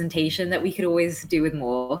of representation, that we could always do with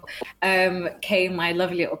more, came my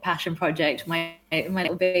lovely little passion project, my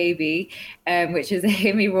little baby, which is the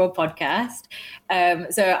Hear Me Roar podcast.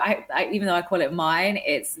 So I even though I call it mine,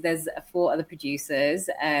 there's 4 other producers,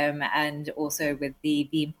 and also with the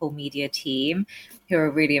Beanpole Media team, who are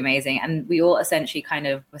really amazing. And we all essentially kind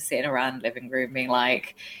of were sitting around the living room being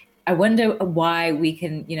like, I wonder why we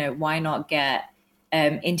can, you know, why not get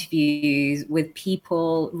interviews with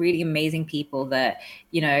people, really amazing people that,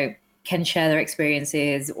 you know, can share their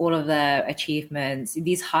experiences, all of their achievements,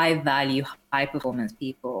 these high value, high performance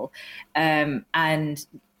people, and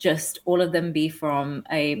just all of them be from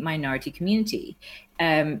a minority community.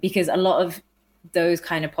 Because a lot of those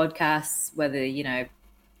kind of podcasts, whether, you know,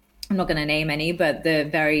 I'm not going to name any, but the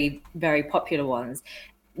very, very popular ones,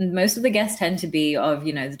 most of the guests tend to be of,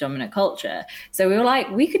 you know, the dominant culture. So we were like,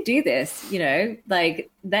 we could do this, you know, like,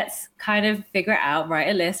 let's kind of figure it out, write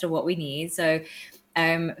a list of what we need. So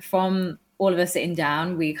from all of us sitting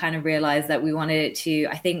down, we kind of realized that we wanted it to,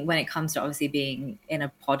 I think when it comes to obviously being in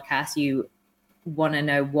a podcast, you want to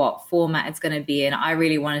know what format it's going to be in. I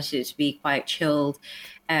really wanted it to be quite chilled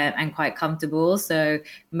and quite comfortable. So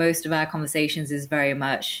most of our conversations is very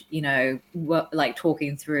much, you know, like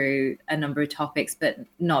talking through a number of topics, but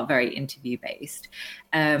not very interview based.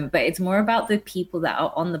 But it's more about the people that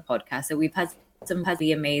are on the podcast. So we've had some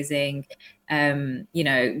really amazing, you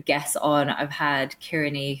know, guests on. I've had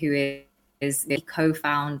Kirani, who is the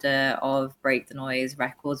co-founder of Break the Noise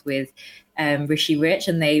Records with Rishi Rich,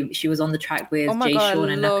 and she was on the track with Jay Sean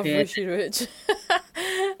and love Naked. Rishi Rich.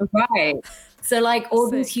 Right. So like all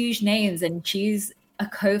these huge names, and she's a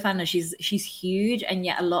co-founder. She's huge, and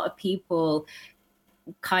yet a lot of people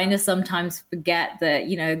kind of sometimes forget that,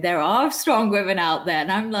 you know, there are strong women out there,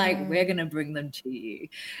 and I'm like, we're gonna bring them to you,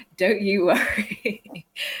 don't you worry.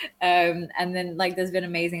 And then like there's been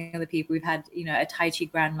amazing other people. We've had, you know, a Tai Chi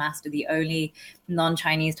grandmaster, the only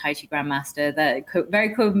non-Chinese Tai Chi grandmaster that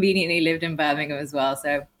very conveniently lived in Birmingham as well.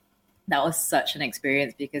 So that was such an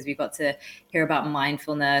experience, because we got to hear about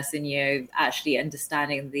mindfulness and, you know, actually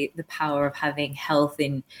understanding the power of having health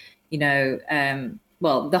in, you know,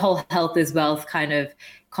 well, the whole health is wealth kind of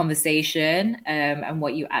conversation, and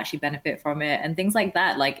what you actually benefit from it and things like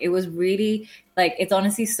that. Like, it was really, like, it's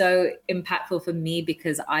honestly so impactful for me,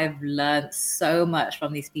 because I've learned so much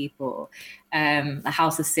from these people. The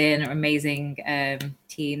House of Sin, an amazing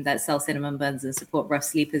team that sell cinnamon buns and support rough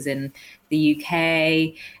sleepers in the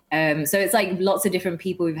UK. So it's like lots of different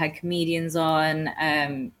people. We've had comedians on,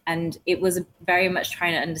 and it was very much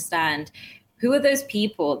trying to understand who are those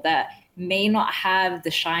people that may not have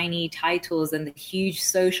the shiny titles and the huge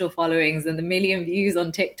social followings and the million views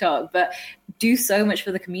on TikTok, but do so much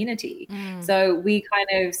for the community. So we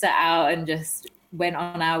kind of set out and just went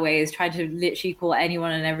on our ways, tried to literally call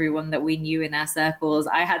anyone and everyone that we knew in our circles.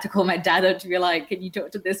 I had to call my dad up to be like, can you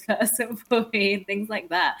talk to this person for me? And things like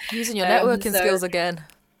that. Using your networking skills again.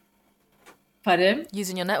 Pardon?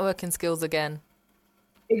 Using your networking skills again.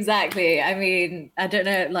 Exactly. I mean, I don't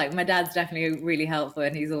know, like my dad's definitely really helpful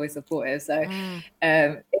and he's always supportive. So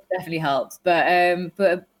it definitely helps. But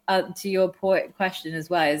to your question as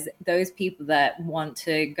well, is those people that want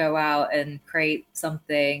to go out and create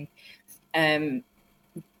something,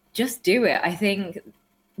 just do it. I think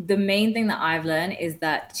the main thing that I've learned is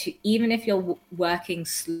that even if you're working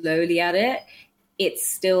slowly at it,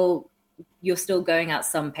 you're still going at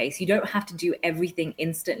some pace. You don't have to do everything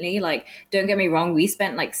instantly. Like, don't get me wrong, we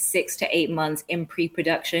spent like 6 to 8 months in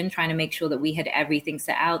pre-production trying to make sure that we had everything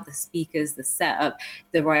set out, the speakers, the setup,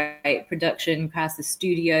 the right production cast, the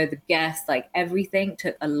studio, the guests, like everything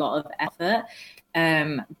took a lot of effort.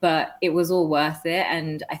 But it was all worth it.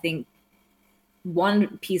 And I think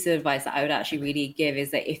one piece of advice that I would actually really give is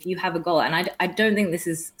that if you have a goal, and I don't think this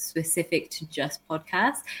is specific to just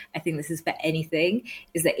podcasts, I think this is for anything,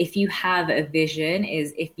 is that if you have a vision,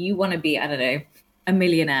 is if you want to be, I don't know, a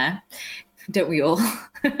millionaire, don't we all?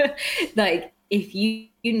 Like, if you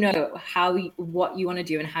know what you want to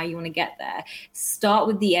do and how you want to get there, start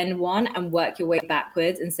with the end one and work your way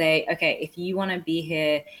backwards and say, okay, if you want to be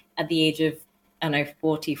here at the age of, I don't know,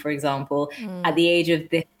 40, for example, at the age of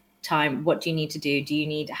this time, what do you need to do?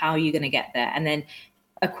 How are you going to get there? And then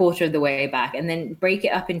a quarter of the way back, and then break it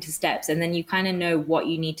up into steps. And then you kind of know what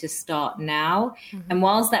you need to start now. And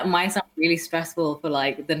whilst that might sound really stressful for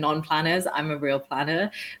like the non-planners, I'm a real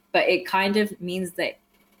planner, but it kind of means that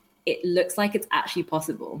it looks like it's actually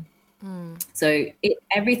possible. So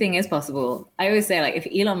everything is possible. I always say, like, if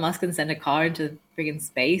Elon Musk can send a car into friggin'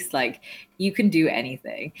 space, like, you can do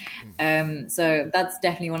anything. So that's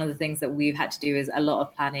definitely one of the things that we've had to do, is a lot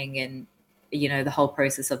of planning and, you know, the whole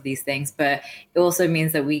process of these things. But it also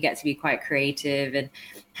means that we get to be quite creative and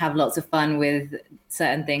have lots of fun with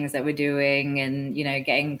certain things that we're doing, and, you know,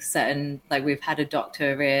 getting certain, like, we've had a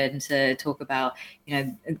doctor in to talk about, you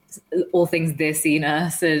know, all things they've seen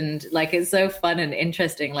us, and like, it's so fun and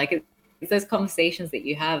interesting. Like, it's those conversations that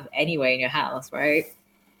you have anyway in your house, right?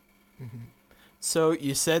 So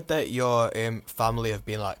you said that your family have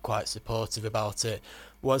been like quite supportive about it.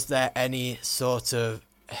 Was there any sort of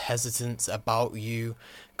hesitance about you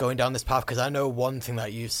going down this path? Because I know one thing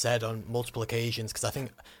that you've said on multiple occasions, because I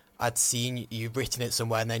think I'd seen you've written it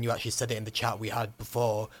somewhere, and then you actually said it in the chat we had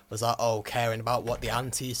before, was like, oh, caring about what the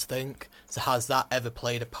aunties think. So has that ever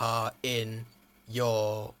played a part in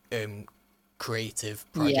your creative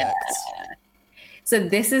projects? Yeah. So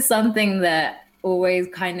this is something that always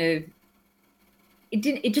kind of,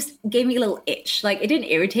 it just gave me a little itch. Like, it didn't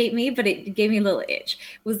irritate me, but it gave me a little itch.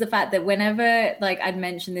 Was the fact that whenever, like, I'd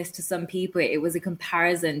mention this to some people, it was a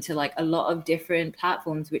comparison to like a lot of different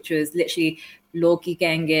platforms, which was literally Loki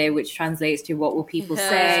Genge, which translates to what will people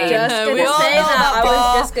say. I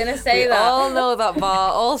was just gonna say that. We all know that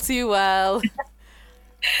bar all too well.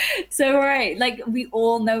 So, right, like, we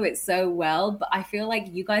all know it so well, but I feel like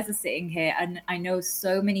you guys are sitting here, and I know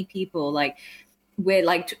so many people, like, we're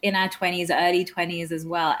like in our 20s, early 20s as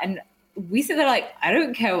well, and we sit there like, I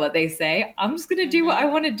don't care what they say, I'm just gonna do what I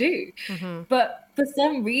want to do. But for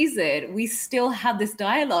some reason we still have this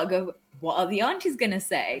dialogue of, what are the aunties gonna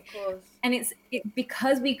say? Of course. And it's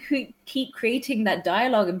because we keep creating that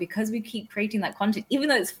dialogue, and because we keep creating that content, even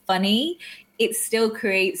though it's funny, it still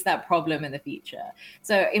creates that problem in the future.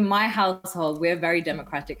 So in my household, we're a very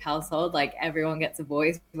democratic household. Like, everyone gets a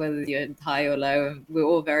voice, whether you're high or low, and we're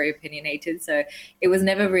all very opinionated. So it was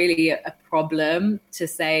never really a problem to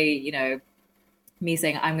say, you know, me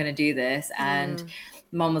saying, I'm going to do this. And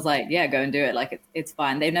mom was like, yeah, go and do it. Like, it's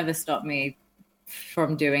fine. They've never stopped me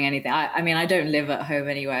from doing anything. I mean, I don't live at home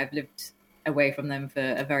anyway. I've lived away from them for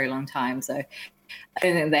a very long time. So I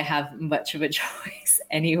don't think they have much of a choice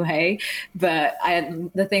anyway. But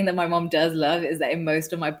the thing that my mom does love is that in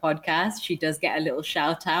most of my podcasts, she does get a little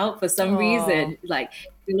shout out for some reason. Like,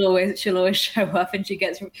 she'll always show up, and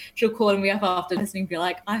she'll call me up after listening and be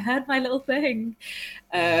like, I heard my little thing.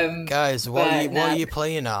 Guys, what are you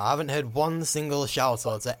playing at? I haven't heard one single shout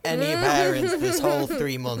out to any parents this whole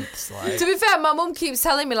 3 months. Like, to be fair, my mum keeps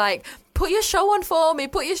telling me, like, put your show on for me.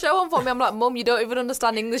 I'm like, Mum, you don't even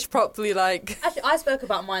understand English properly. Like, actually, I spoke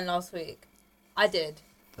about mine last week. I did.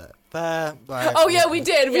 Fair. Oh yeah, we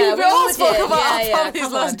did. Yeah, we all spoke about our yeah,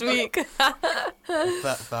 families last week.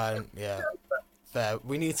 Fine. Yeah. Fair.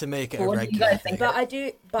 We need to make it a regular thing. But it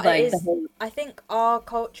is. I think our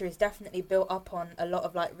culture is definitely built up on a lot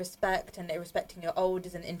of like respect and respecting your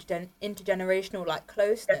elders and intergenerational like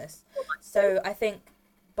closeness. So I think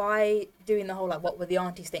by doing the whole like what would the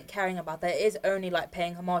aunties think, caring about that, it is only like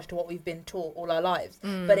paying homage to what we've been taught all our lives.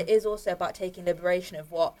 But it is also about taking liberation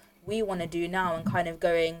of what we want to do now and kind of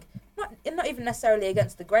going not even necessarily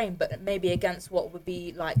against the grain, but maybe against what would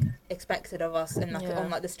be like expected of us in like on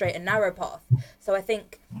like the straight and narrow path. So I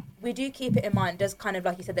think we do keep it in mind. Does kind of,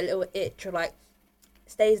 like you said, the little itch or like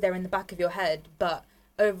stays there in the back of your head, but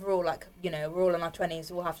overall, like, you know, we're all in our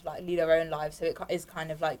 20s, we'll have to like lead our own lives, so it is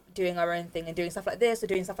kind of like doing our own thing and doing stuff like this or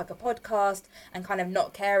doing stuff like a podcast and kind of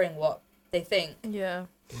not caring what they think.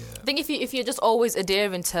 I think if you're just always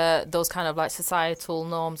adhering to those kind of like societal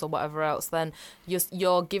norms or whatever else, then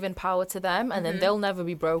you're giving power to them, and then they'll never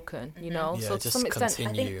be broken, you know. Yeah, so to some extent,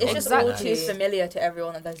 I think it's just all too familiar to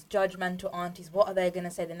everyone that there's judgmental aunties. What are they going to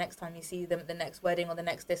say the next time you see them at the next wedding or the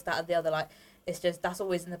next this, that, or the other? Like, it's just, that's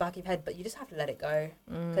always in the back of your head, but you just have to let it go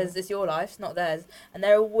because it's your life, it's not theirs, and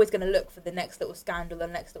they're always going to look for the next little scandal, the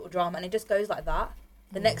next little drama, and it just goes like that.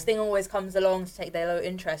 The next thing always comes along to take their low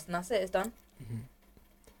interest, and that's it. It's done.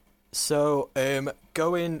 So,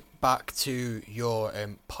 going back to your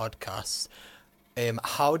podcast,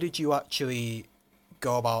 how did you actually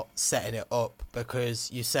go about setting it up?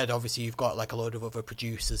 Because you said obviously you've got like a load of other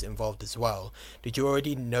producers involved as well. Did you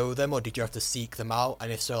already know them, or did you have to seek them out?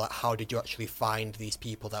 And if so, like, how did you actually find these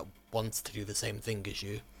people that want to do the same thing as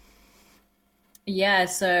you? Yeah,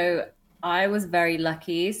 so I was very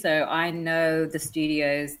lucky. So I know the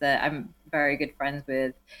studios that I'm very good friends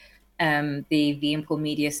with. The Vehicle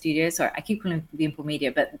Media Studios. Sorry, I keep calling them Vehicle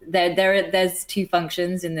Media, but there's two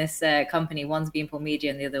functions in this company. One's Vehicle Media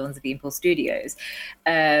and the other one's Vehicle Studios.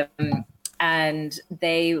 And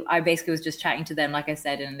I basically was just chatting to them, like I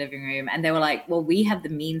said, in a living room, and they were like, well, we have the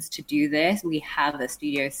means to do this. We have a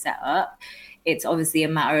studio set up. It's obviously a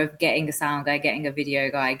matter of getting a sound guy, getting a video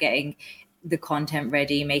guy, getting the content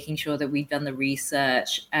ready, making sure that we've done the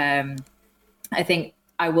research. I think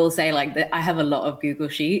I will say like that I have a lot of Google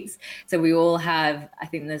Sheets. So we all have, I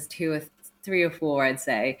think there's 2 or 3 or 4, I'd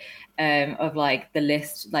say, of like the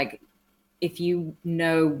list. Like if you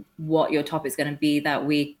know what your topic's going to be that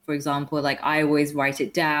week, for example, like I always write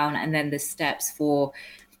it down, and then the steps for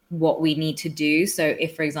what we need to do. So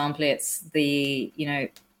if, for example, it's the,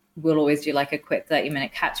 we'll always do like a quick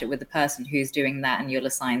 30-minute catch up with the person who's doing that, and you'll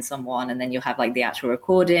assign someone, and then you'll have like the actual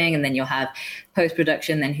recording, and then you'll have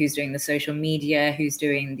post-production, then who's doing the social media, who's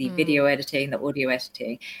doing the video editing, the audio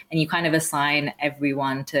editing, and you kind of assign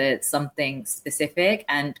everyone to something specific.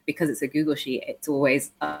 And because it's a Google Sheet, it's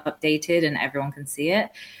always updated and everyone can see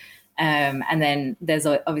it. And then there's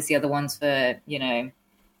obviously other ones for,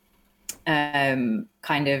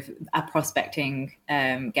 kind of a prospecting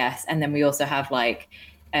guests. And then we also have like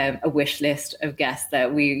a wish list of guests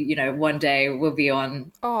that we, one day will be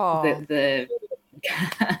on the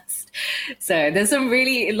cast. So there's some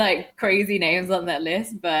really like crazy names on that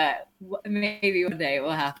list, but maybe one day it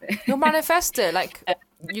will happen. You'll manifest it. Like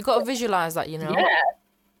you got to visualize that, Yeah.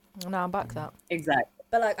 Now I'm back that. Exactly.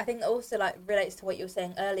 But like I think it also like relates to what you were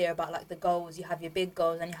saying earlier about like the goals. You have your big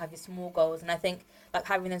goals and you have your small goals, and I think like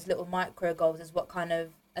having those little micro goals is what kind of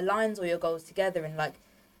aligns all your goals together and like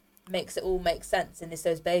makes it all make sense, and it's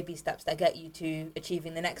those baby steps that get you to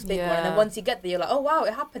achieving the next big one. And then once you get there, you're like, oh wow,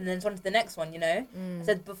 it happened, and then it's on to the next one,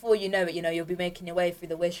 So before you know it, you'll be making your way through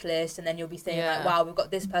the wish list, and then you'll be saying like, wow, we've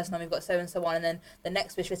got this person on, we've got so and so on, and then the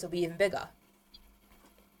next wish list will be even bigger.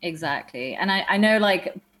 Exactly. And I know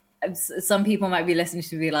like some people might be listening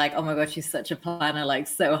to be like, oh my god, she's such a planner, like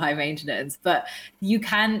so high maintenance, but you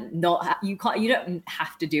don't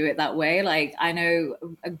have to do it that way. Like I know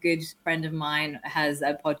a good friend of mine has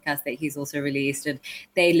a podcast that he's also released, and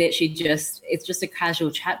they literally it's just a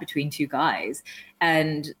casual chat between two guys,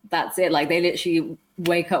 and that's it. Like they literally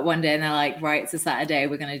wake up one day and they're like, right, it's a Saturday,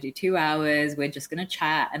 we're going to do 2 hours, we're just going to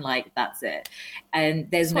chat, and like that's it. And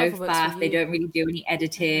there's no faff, they don't really do any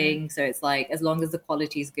editing, so it's like as long as the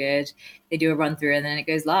quality is good, they do a run through and then it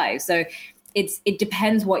goes live. So it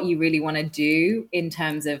depends what you really want to do in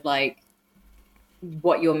terms of like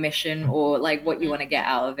what your mission or like what you want to get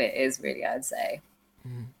out of it is, really, I'd say.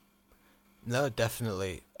 No,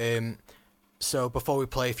 definitely. So before we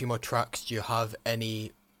play a few more tracks, do you have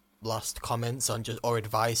any last comments on or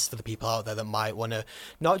advice for the people out there that might want to,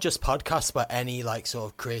 not just podcasts, but any like sort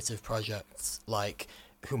of creative projects, like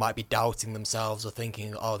who might be doubting themselves or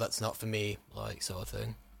thinking, oh, that's not for me, like sort of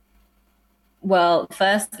thing? Well,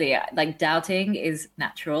 firstly, like doubting is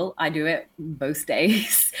natural. I do it most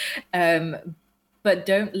days. But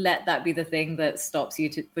don't let that be the thing that stops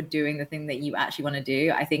you for doing the thing that you actually want to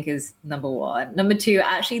do, I think is number one. Number two,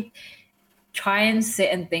 actually try and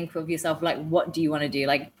sit and think of yourself, like, what do you want to do?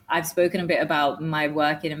 Like I've spoken a bit about my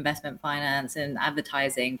work in investment finance and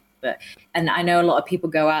advertising, and I know a lot of people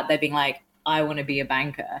go out there being like, I want to be a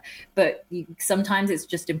banker, but sometimes it's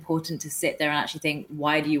just important to sit there and actually think,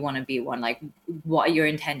 why do you want to be one? Like, what are your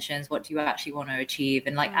intentions? What do you actually want to achieve?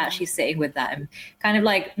 And like actually sitting with that and kind of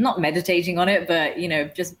like not meditating on it, but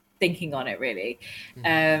just thinking on it really.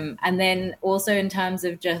 And then also in terms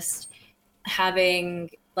of just having,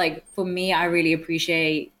 like, for me, I really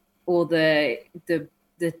appreciate all the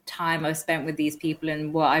time I've spent with these people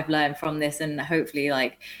and what I've learned from this, and hopefully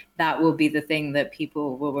like that will be the thing that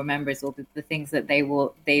people will remember, is all the things that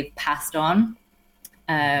they've passed on.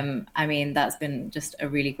 I mean, that's been just a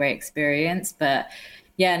really great experience. But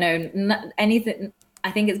yeah, anything.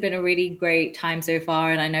 I think it's been a really great time so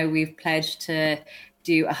far, and I know we've pledged to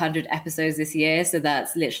do 100 episodes this year, so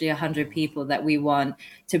that's literally 100 people that we want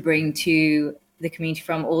to bring to the community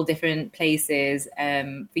from all different places,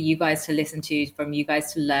 for you guys to listen to, from you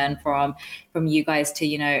guys to learn from you guys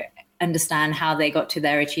to, understand how they got to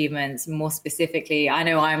their achievements. More specifically, I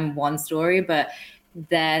know I'm one story, but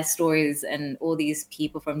their stories and all these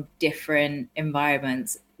people from different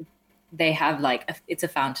environments they have like it's a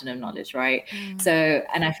fountain of knowledge, right? So,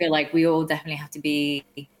 and I feel like we all definitely have to be,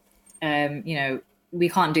 you know, we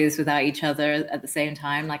can't do this without each other at the same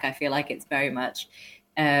time. Like, I feel like it's very much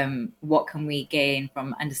what can we gain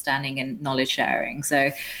from understanding and knowledge sharing.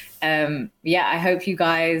 So yeah, I hope you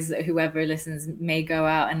guys, whoever listens, may go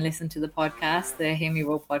out and listen to the podcast, the Hear Me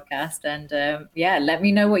Roar podcast, and yeah, let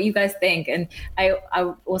me know what you guys think. And I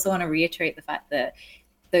also want to reiterate the fact that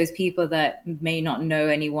those people that may not know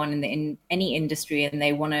anyone in any industry, and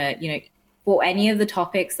they want to, you know, for any of the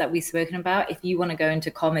topics that we've spoken about, if you want to go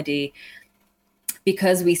into comedy,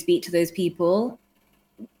 because we speak to those people,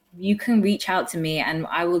 you can reach out to me and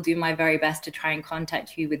I will do my very best to try and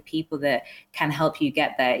contact you with people that can help you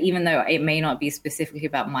get there, even though it may not be specifically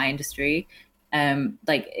about my industry.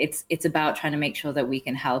 Like, it's about trying to make sure that we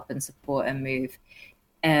can help and support and move,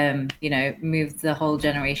 you know, move the whole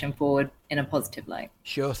generation forward in a positive light.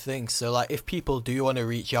 Sure thing. So, like, if people do want to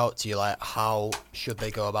reach out to you, like, how should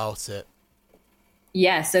they go about it?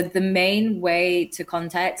 Yeah, so the main way to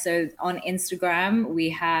contact, so on Instagram, we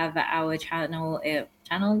have our handle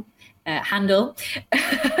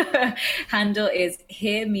handle is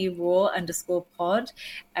Hear Me Roar _pod,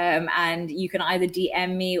 and you can either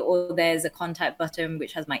DM me, or there's a contact button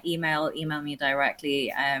which has my email me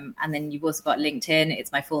directly, and then you've also got LinkedIn.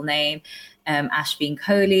 It's my full name, Ashveen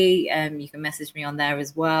Kohli. You can message me on there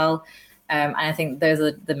as well, and I think those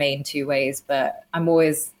are the main two ways, but I'm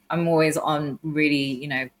always on, really, you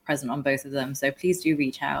know, present on both of them, so please do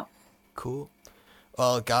reach out. Cool.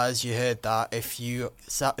 Well, guys, you heard that. If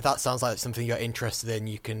that sounds like something you're interested in,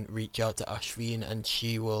 you can reach out to Ashveen and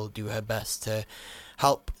she will do her best to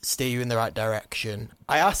help steer you in the right direction.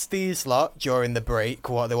 I asked these lot during the break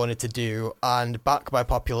what they wanted to do, and back by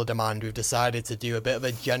popular demand, we've decided to do a bit of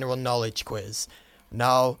a general knowledge quiz.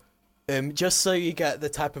 Now, just so you get the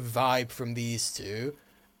type of vibe from these two,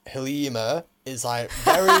 Halima is like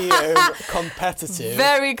very competitive.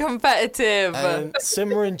 Very competitive. And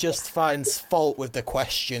Simran just finds fault with the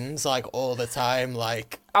questions like all the time.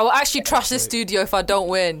 Like, I will actually trash this studio if I don't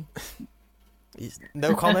win.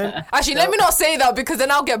 No comment? Actually, let me not say that, because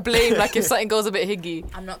then I'll get blamed, like if something goes a bit higgy.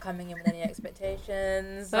 I'm not coming in with any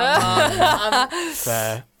expectations.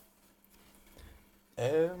 Fair.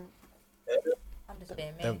 I'm just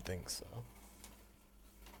being me. Don't think so.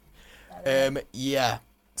 Yeah.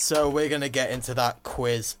 So we're going to get into that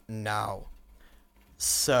quiz now.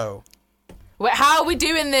 So. Wait, how are we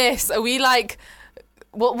doing this? Are we like,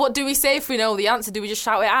 what do we say if we know the answer? Do we just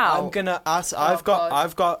shout it out? I'm going to ask, I've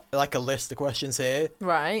got like a list of questions here.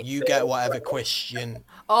 Right. You get whatever question.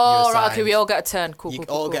 Oh, right, okay, we all get a turn. Cool, you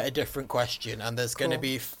cool, all cool. get a different question, and there's going to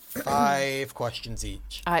be 5 questions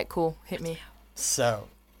each. All right, cool. Hit me. So,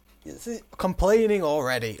 complaining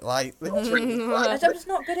already. Like, I'm just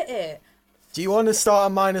not good at it. Do you want to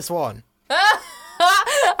start on -1?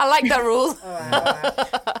 I like that rule. All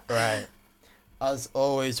right. Right. As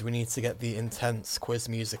always, we need to get the intense quiz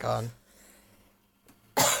music on.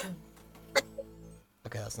 Okay,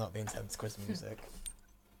 that's not the intense quiz music.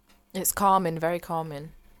 It's calming, very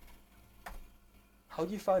calming. How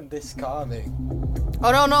do you find this calming?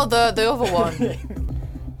 Oh, no, the other one.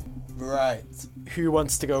 Right. Who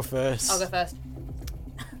wants to go first? I'll go first.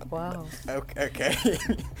 Wow. Okay.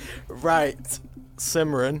 Right.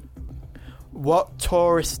 Simran, what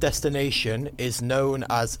tourist destination is known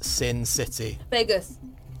as Sin City? Vegas.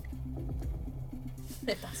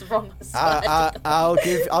 If that's wrong, I'll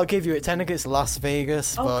give you it. Technically, it's Las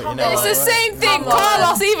Vegas, but you know. It's the same thing,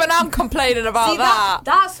 Carlos. Even I'm complaining about that.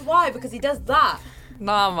 That's why, because he does that.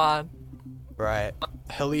 Nah, man. Right.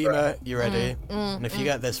 Halima, you ready? And if you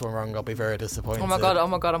get this one wrong, I'll be very disappointed. Oh my god,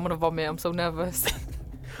 I'm gonna vomit. I'm so nervous.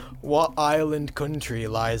 What island country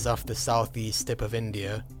lies off the southeast tip of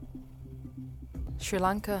India? Sri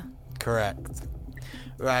Lanka. Correct.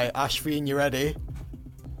 Right, Ashveen, you ready?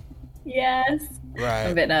 Yes. Right.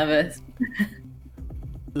 I'm a bit nervous.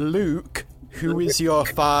 Luke, who is your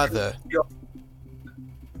father?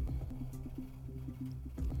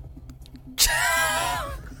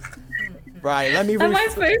 Right, let me Am I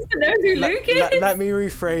supposed to know who Luke is? Let me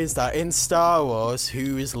rephrase that. In Star Wars,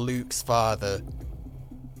 who is Luke's father?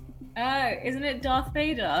 Oh, isn't it Darth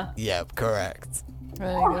Vader? Yep, correct.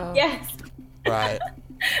 There you go. Yes. Right.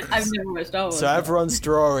 I've never watched Star Wars. So everyone's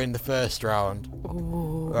drawing the first round.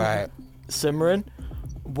 Ooh. Right. Simran,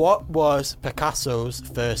 what was Picasso's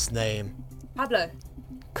first name? Pablo.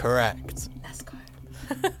 Correct. Let's go.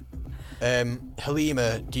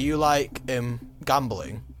 Halima, do you like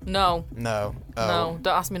gambling? No. No. Oh. No,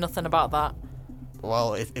 don't ask me nothing about that.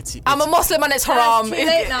 Well, it's I'm a Muslim and it's haram. It's too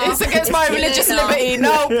late now. It's against my It's too religious late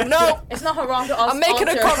now. liberty. No. It's not haram to ask. I'm making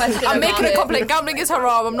a comment. complaint. Gambling is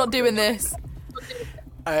haram. I'm not doing this.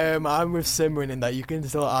 I'm with Simran in that you can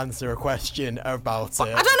still answer a question about it.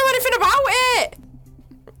 I don't know anything about it.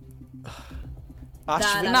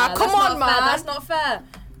 Ashveen, Nah, come on, man. That's not fair.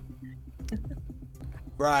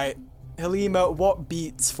 right. Halima, what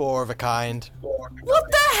beats 4 of a kind?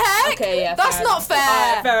 What the heck? Okay, yeah. That's not fair.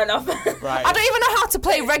 Alright, fair enough. Right. I don't even know how to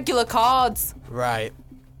play regular cards. Right.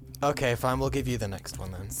 Okay, fine. We'll give you the next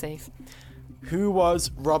one then. Safe. Who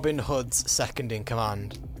was Robin Hood's second in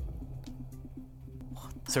command?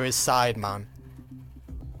 So his side man.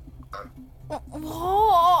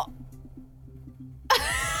 What?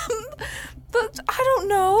 I don't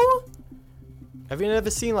know. Have you never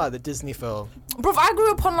seen like the Disney film? Bruv, I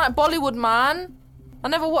grew up on like Bollywood, man. I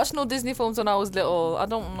never watched no Disney films when I was little. I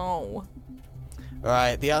don't know.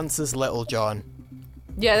 Right, the answer's Little John.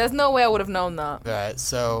 Yeah, there's no way I would have known that. Right,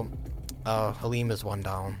 so Halima's one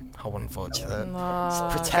down. How unfortunate.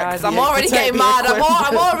 Guys, I'm already getting mad.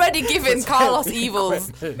 I'm already giving Carlos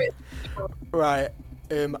evils. Right,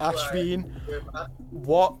 Ashveen,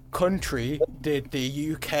 what country did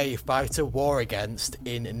the UK fight a war against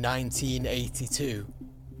in 1982?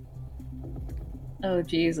 Oh,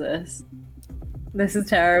 Jesus. This is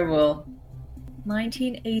terrible.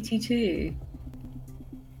 1982.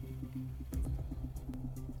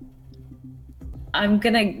 I'm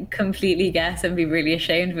gonna completely guess and be really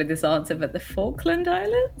ashamed with this answer, but the Falkland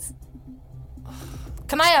Islands?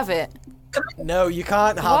 Can I have it? No, you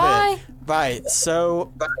can't have Why? it. Right,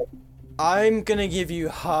 so I'm gonna give you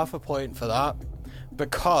half a point for that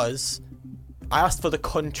because I asked for the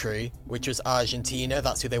country, which was Argentina.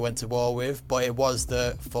 That's who they went to war with, but it was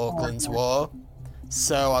the Falklands War.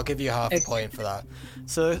 So I'll give you half a point for that.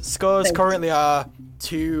 So scores currently are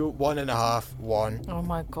 2, 1.5, 1. Oh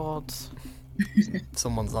my god.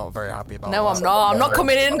 Someone's not very happy about No, that. I'm not. I'm not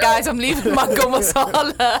coming in, guys. I'm leaving mango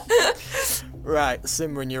masala. Right,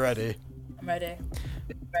 Simran, you ready? I'm ready.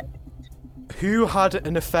 Who had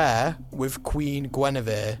an affair with Queen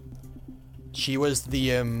Guinevere? She was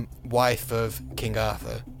the wife of King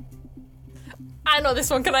Arthur. I know this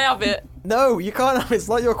one. Can I have it? No, you can't have it. It's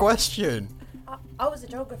not your question. I was a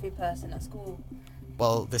geography person at school.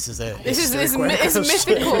 Well, this is it. This is History it's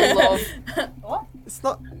question. mythical, love. What? It's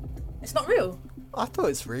not. It's not real. I thought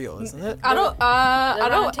it's real, isn't it? I don't. The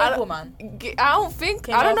round table, man. I don't think.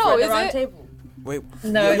 King I don't know. Arthur at Is the round it? table. Wait.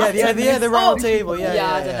 No, Yeah, the round table.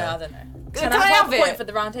 Yeah, I don't know. Can I have point it? for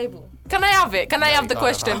the round table? Can I have it? Can I have the you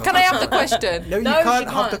can't question? have Can I have the question? No, you No, can't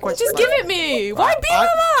she have the can't. question. Just give it me. Why be like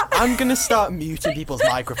that? I'm gonna start muting people's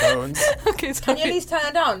microphones. Okay, Can sorry. you at least turn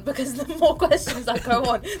it down? Because the more questions that go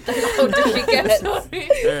on, the louder she gets. Sorry.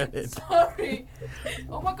 Sorry.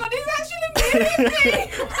 Oh my god, he's actually muting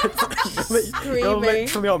me. You're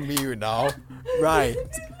literally on mute now. Right.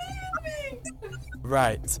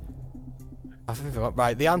 Right. I think I forgot.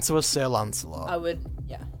 Right, the answer was Sir Lancelot. I would,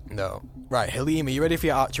 yeah. No. Right, Halima, you ready for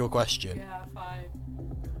your actual question? Yeah, fine.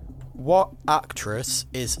 What actress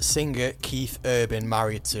is singer Keith Urban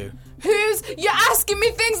married to? You're asking me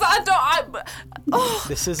things that I don't.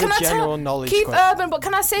 This is Can a I general tell- knowledge Keith question. Urban, but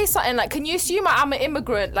can I say something? Like, can you assume I'm an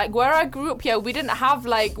immigrant? Like, where I grew up here, we didn't have,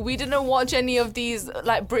 like, we didn't watch any of these,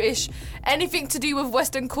 like, British, anything to do with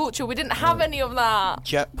Western culture. We didn't have any of that.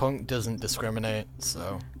 Jet Punk doesn't discriminate,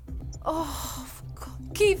 so... Oh, God.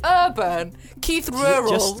 Keith Urban. Keith Rural.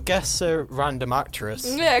 Just guess a random actress.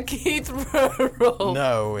 Yeah, Keith Rural.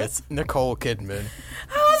 No, it's Nicole Kidman.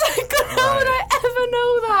 How would I ever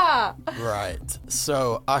know that? Right.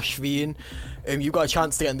 So, Ashveen, you've got a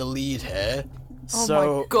chance to get in the lead here. Oh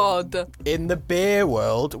So, my god. in the beer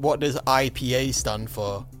world, what does IPA stand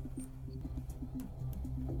for?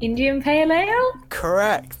 Indian Pale Ale?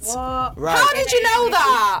 Correct. What? Right. How did you know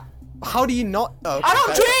that? How do you not? Oh, I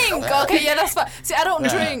don't fair- drink. Okay, yeah, that's fine. See, I don't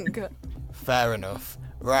Yeah. drink. Fair enough.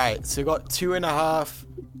 Right. So we got 2.5,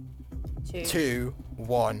 2. 2,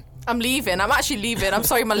 1. I'm leaving. I'm actually leaving. I'm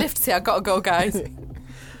sorry, my lift's here. I gotta go, guys.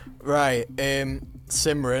 Right.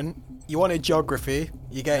 Simran, you wanted geography.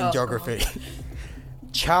 You're getting Oh, geography.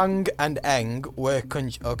 Chang and Eng were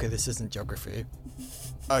okay. This isn't geography.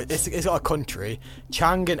 Oh, it's got a country.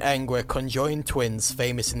 Chang and Eng were conjoined twins,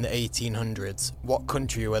 famous in the 1800s. What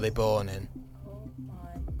country were they born in? Oh my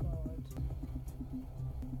god.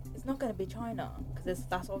 It's not going to be China, because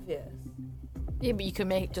that's obvious. Yeah, but you can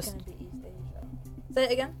make It's just. going to be East Asia. Say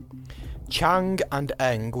it again. Chang and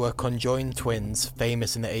Eng were conjoined twins,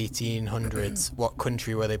 famous in the 1800s. What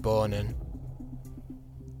country were they born in?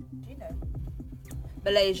 Do you know?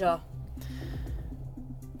 Malaysia.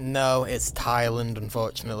 No, it's Thailand,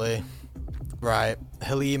 unfortunately. Right,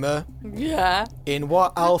 Halima. Yeah. In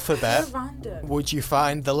what alphabet So random. would you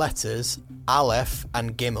find the letters Aleph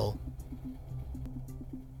and Gimel?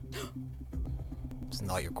 It's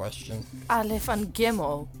not your question. Aleph and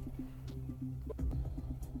Gimel.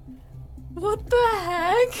 What the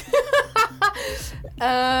heck?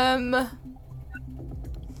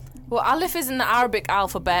 Well, Aleph is in the Arabic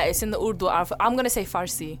alphabet. It's in the Urdu alphabet. I'm gonna say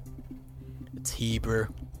Farsi. It's Hebrew.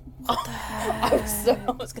 I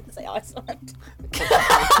was going to say Iceland.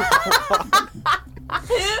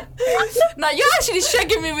 Now you're actually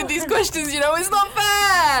shagging me with these questions. You know, it's not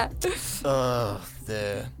fair. Oh,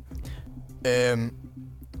 dear.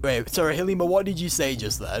 Wait, sorry, Halima, what did you say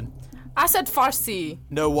just then? I said Farsi.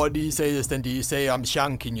 No, what did you say just then? Did you say I'm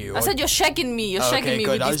shanking you? I said you're shagging me. You're shagging me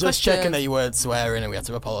good. with I these was just questions. checking that you weren't swearing and we had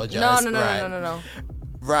to apologise. No.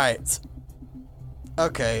 Right.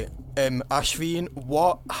 Okay. Ashveen,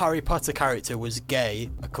 what Harry Potter character was gay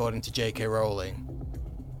according to J.K. Rowling?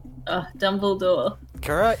 Dumbledore.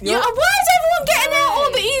 Correct. Yeah, why is everyone getting out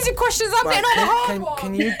all the easy questions? I'm getting all the hard ones.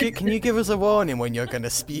 Can you give us a warning when you're gonna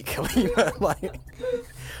speak, Halima?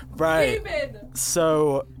 Right.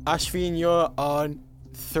 So Ashveen, you're on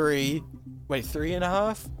 3. Wait,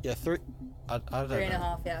 3.5? Yeah, 3. I don't know.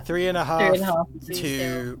 3.5, yeah. 3.5 3.5.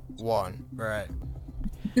 2 1. Right.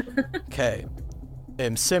 Okay.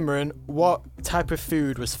 Simran, what type of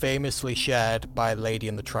food was famously shared by Lady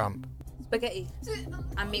and the Tramp? Spaghetti.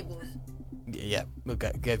 And meatballs. Yeah, we'll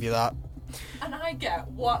give you that. And I get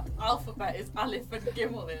what alphabet is Aleph and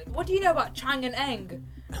Gimel in. What do you know about Chang and Eng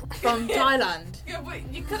from Thailand? Yeah,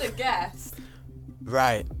 but you could have guessed.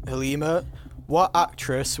 Right, Halima, what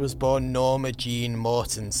actress was born Norma Jean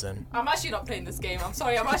Mortensen? I'm actually not playing this game. I'm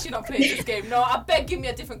sorry, I'm actually not playing this game. No, I beg, give me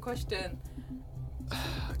a different question.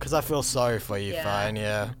 Because I feel sorry for you, Yeah. fine,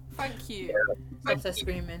 yeah. Thank you. Stop so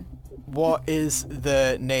screaming. What is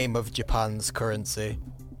the name of Japan's currency?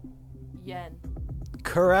 Yen.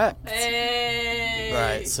 Correct. Hey.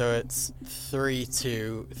 Right, so it's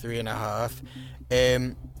 3-2,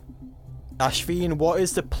 3.5. Ashveen, what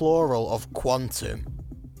is the plural of quantum?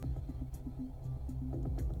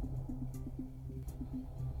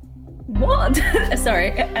 What?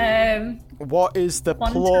 Sorry. What is the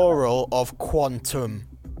Quantum. plural of quantum?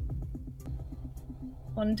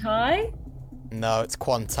 Quantai? No, it's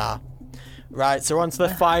quanta. Right, so on to the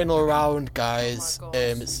final round, guys. Oh my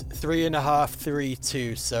gosh. It's 3.5,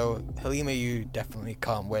 3-2. So Halima, you definitely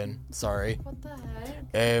can't win. Sorry. What the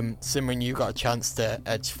heck? Simran, you got a chance to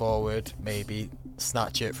edge forward, maybe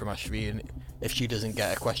snatch it from Ashveen if she doesn't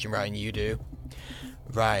get a question right and you do.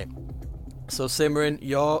 Right. So Simran,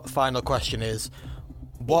 your final question is: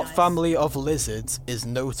 what Nice. family of lizards is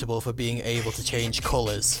notable for being able to change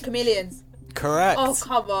colours? Chameleons. Correct. Oh,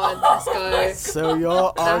 come on. Let's go. So you're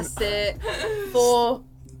on. That's it. 4.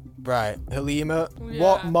 Right, Halima, Yeah.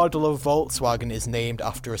 what model of Volkswagen is named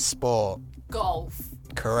after a sport? Golf.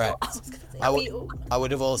 Correct. I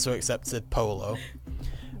would have also accepted polo.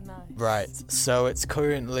 Nice. Right, so it's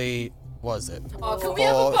currently, was it? Oh, can we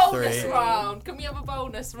have a bonus 4-3. round? Can we have a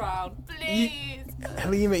bonus round, please?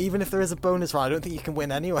 Halima, even if there is a bonus round, I don't think you can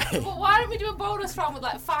win anyway. But why don't we do a bonus round with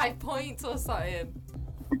like 5 points or something?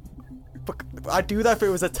 But I'd do that if it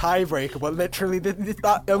was a tiebreaker, but literally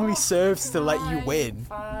that only serves to let you win.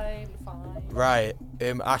 Fine. Right,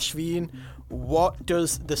 Ashveen, what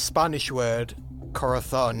does the Spanish word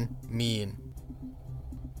corazón mean?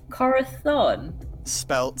 Corazon?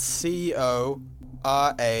 Spelt Corazon.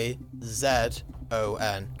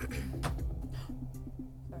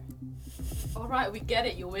 Alright, we get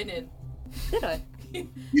it, you're winning. Did I?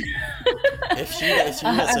 If she gets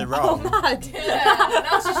it wrong. Mad. Yeah,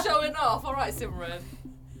 now she's showing off. Alright, Simran.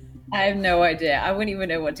 I have no idea. I wouldn't even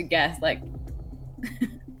know what to guess. Like,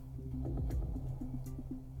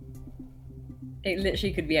 it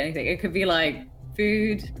literally could be anything. It could be like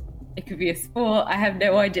food. It could be a sport. I have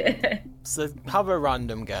no idea. So have a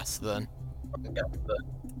random guess then.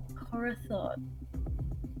 Corazon.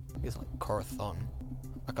 It's like corazón.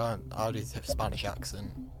 I'll do a Spanish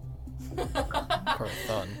accent.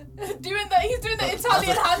 Corazón. He's doing the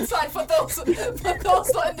Italian hand sign for those not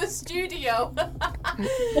in the studio.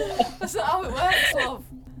 That's not how it works, love.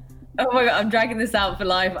 Oh my god, I'm dragging this out for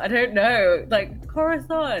life. I don't know. Like,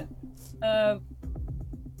 Corazon.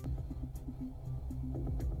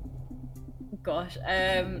 Gosh.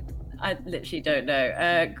 I literally don't know.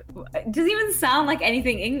 It doesn't even sound like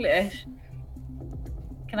anything English.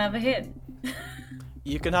 Can I have a hint?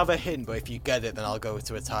 You can have a hint, but if you get it, then I'll go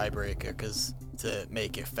to a tiebreaker, because to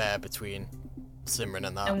make it fair between Simran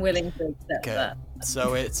and that. I'm willing to accept that.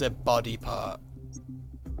 So it's a body part.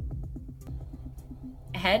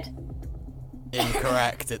 Head?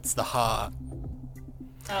 Incorrect. It's the heart.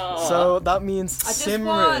 Oh. So that means just Simran,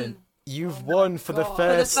 won. you've won for the For the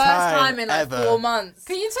first first time in like ever. 4 months.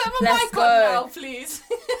 Can you turn my Let's mic go. on now, please?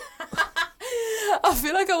 I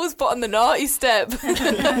feel like I was put on the naughty step.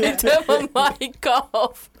 Turn my mic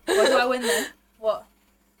off. What do I win then? What?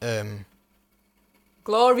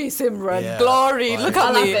 Glory, Simran. Yeah, glory. fine. Look at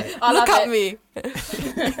I'll me. have it. I'll Look have at me.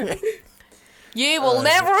 You will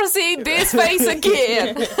never see this face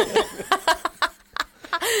again.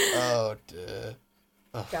 Oh dear.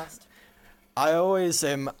 Just. I always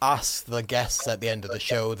ask the guests at the end of the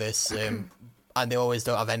show this, and they always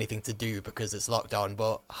don't have anything to do because it's lockdown.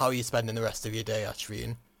 But how are you spending the rest of your day,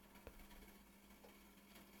 Ashveen?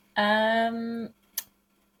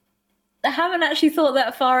 I haven't actually thought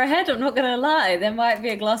that far ahead. I'm not going to lie. There might be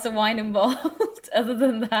a glass of wine involved. Other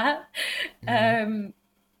than that,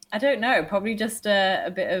 I don't know. Probably just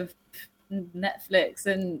a bit of Netflix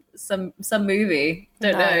and some movie.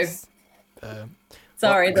 Don't know.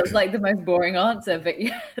 Sorry, that's like the most boring answer, but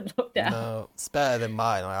yeah, lockdown. No, it's better than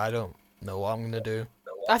mine. Like, I don't know what I'm gonna do.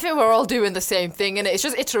 I think we're all doing the same thing, and it's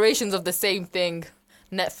just iterations of the same thing.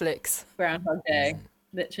 Netflix. Groundhog Day,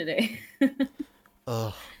 literally.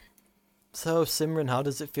 Ugh. So, Simran, how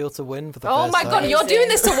does it feel to win for the Oh first my time? god, you're doing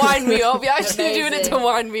this to wind me up. You're actually doing it to Amazing.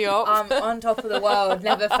 wind me up. I'm on top of the world.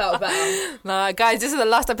 Never felt better. Nah, guys, this is the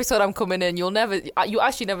last episode I'm coming in. You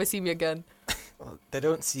actually never see me again. They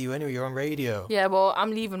don't see you anyway. You're on radio. Yeah, well, I'm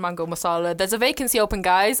leaving Mango Masala. There's a vacancy open,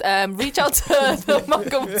 guys. Reach out to the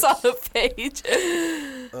Mango Masala page.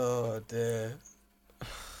 Oh dear.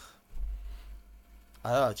 I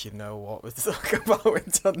don't actually know what we're talking about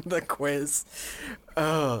in the quiz.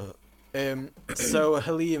 Oh. So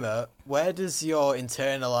Halima, where does your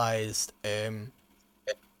internalized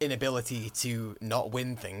inability to not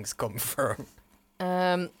win things come from?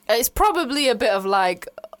 It's probably a bit of like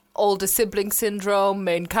older sibling syndrome,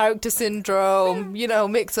 main character syndrome,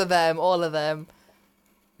 mix of them, all of them.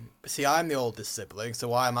 See, I'm the oldest sibling, so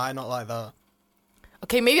why am I not like that?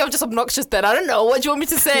 Okay, maybe I'm just obnoxious then. I don't know. What do you want me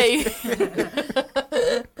to say?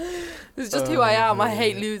 It's just who I am. I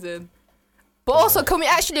hate losing. But also, can we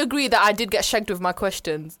actually agree that I did get shagged with my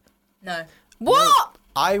questions? No. What?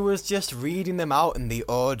 I was just reading them out in the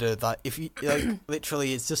order that if you, like,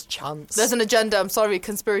 literally, it's just chance. There's an agenda. I'm sorry.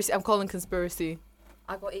 Conspiracy. I'm calling conspiracy.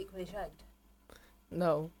 I got equally shagged.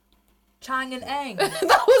 No. Chang and Eng.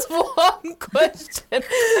 That was one question.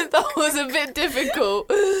 That was a bit difficult.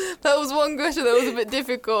 That was one question that was a bit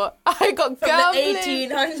difficult. I got From gambling.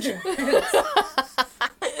 the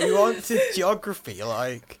 1800s. You wanted geography,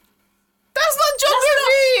 like. That's not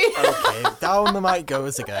geography. Okay, down the mic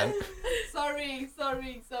goes again. Sorry.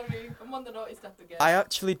 I'm on the naughty step again. I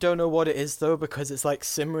actually don't know what it is though, because it's like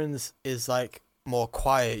Simran's is like more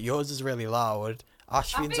quiet. Yours is really loud.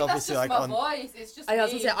 Ashveen's obviously like on. Voice. It's just I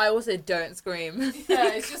also say I also don't scream.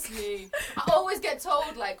 Yeah, it's just me. I always get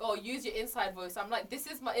told like, "Oh, use your inside voice." I'm like, "This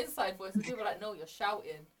is my inside voice," and people are like, "No, you're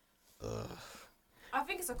shouting." Ugh. I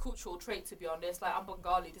think it's a cultural trait, to be honest. Like, I'm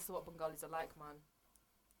Bengali. This is what Bengalis are like, man.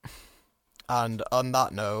 And on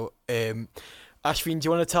that note, Ashveen, do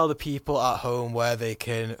you want to tell the people at home where they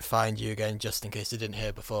can find you again, just in case they didn't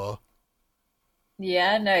hear before?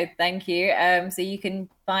 Yeah, no, thank you. So you can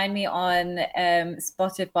find me on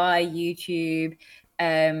Spotify, YouTube.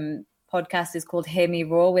 Podcast is called Hear Me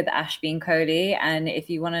Roar with Ashveen Kohli. And if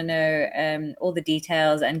you want to know all the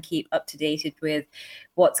details and keep up to date with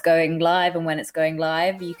what's going live and when it's going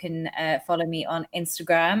live, you can follow me on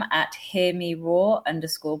Instagram at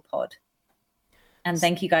hearmeroar_pod. And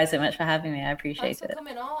thank you guys so much for having me. I appreciate Thanks for it.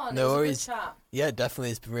 coming on. No It was a good worries. chat. Yeah,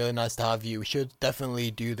 definitely. It's been really nice to have you. We should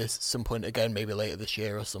definitely do this at some point again, maybe later this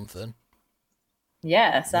year or something.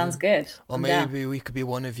 Yeah, sounds good. Or I'm down. maybe we could be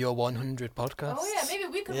one of your 100 podcasts. Oh yeah, maybe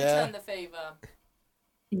we could Yeah. return the favour.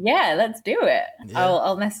 Yeah, let's do it. Yeah.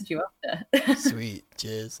 I'll message you after. Sweet,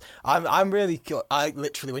 cheers. I'm really. I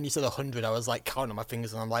literally, when you said 100, I was like counting my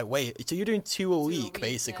fingers, and I'm like, wait, so you're doing two a week,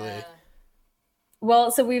 basically? Yeah.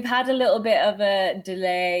 Well, so we've had a little bit of a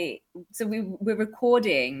delay. So we're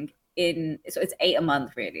recording so it's 8 a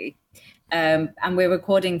month really. And we're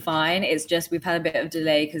recording fine. It's just we've had a bit of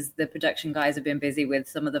delay because the production guys have been busy with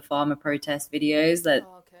some of the farmer protest videos that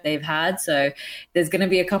they've had. So there's going to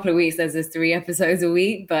be a couple of weeks. There's 3 episodes a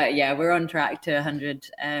week. But yeah, we're on track to 100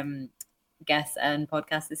 guests and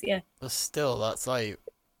podcasts this year. But still, that's like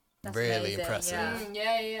That's really amazing, impressive.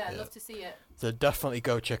 yeah. Yeah. I'd love to see it. So definitely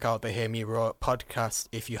go check out the Hear Me Roar podcast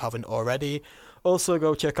if you haven't already. Also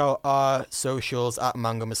go check out our socials at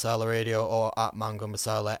Mango Masala Radio or at Mango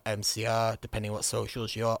Masala MCR, depending what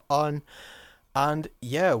socials you're on. And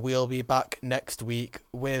yeah, we'll be back next week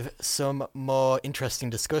with some more interesting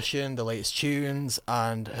discussion, the latest tunes,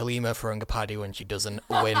 and Halima throwing a paddy when she doesn't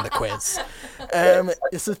win the quiz.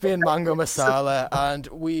 This has been Mango Masala, and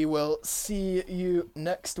we will see you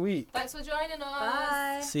next week. Thanks for joining us.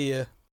 Bye. See ya.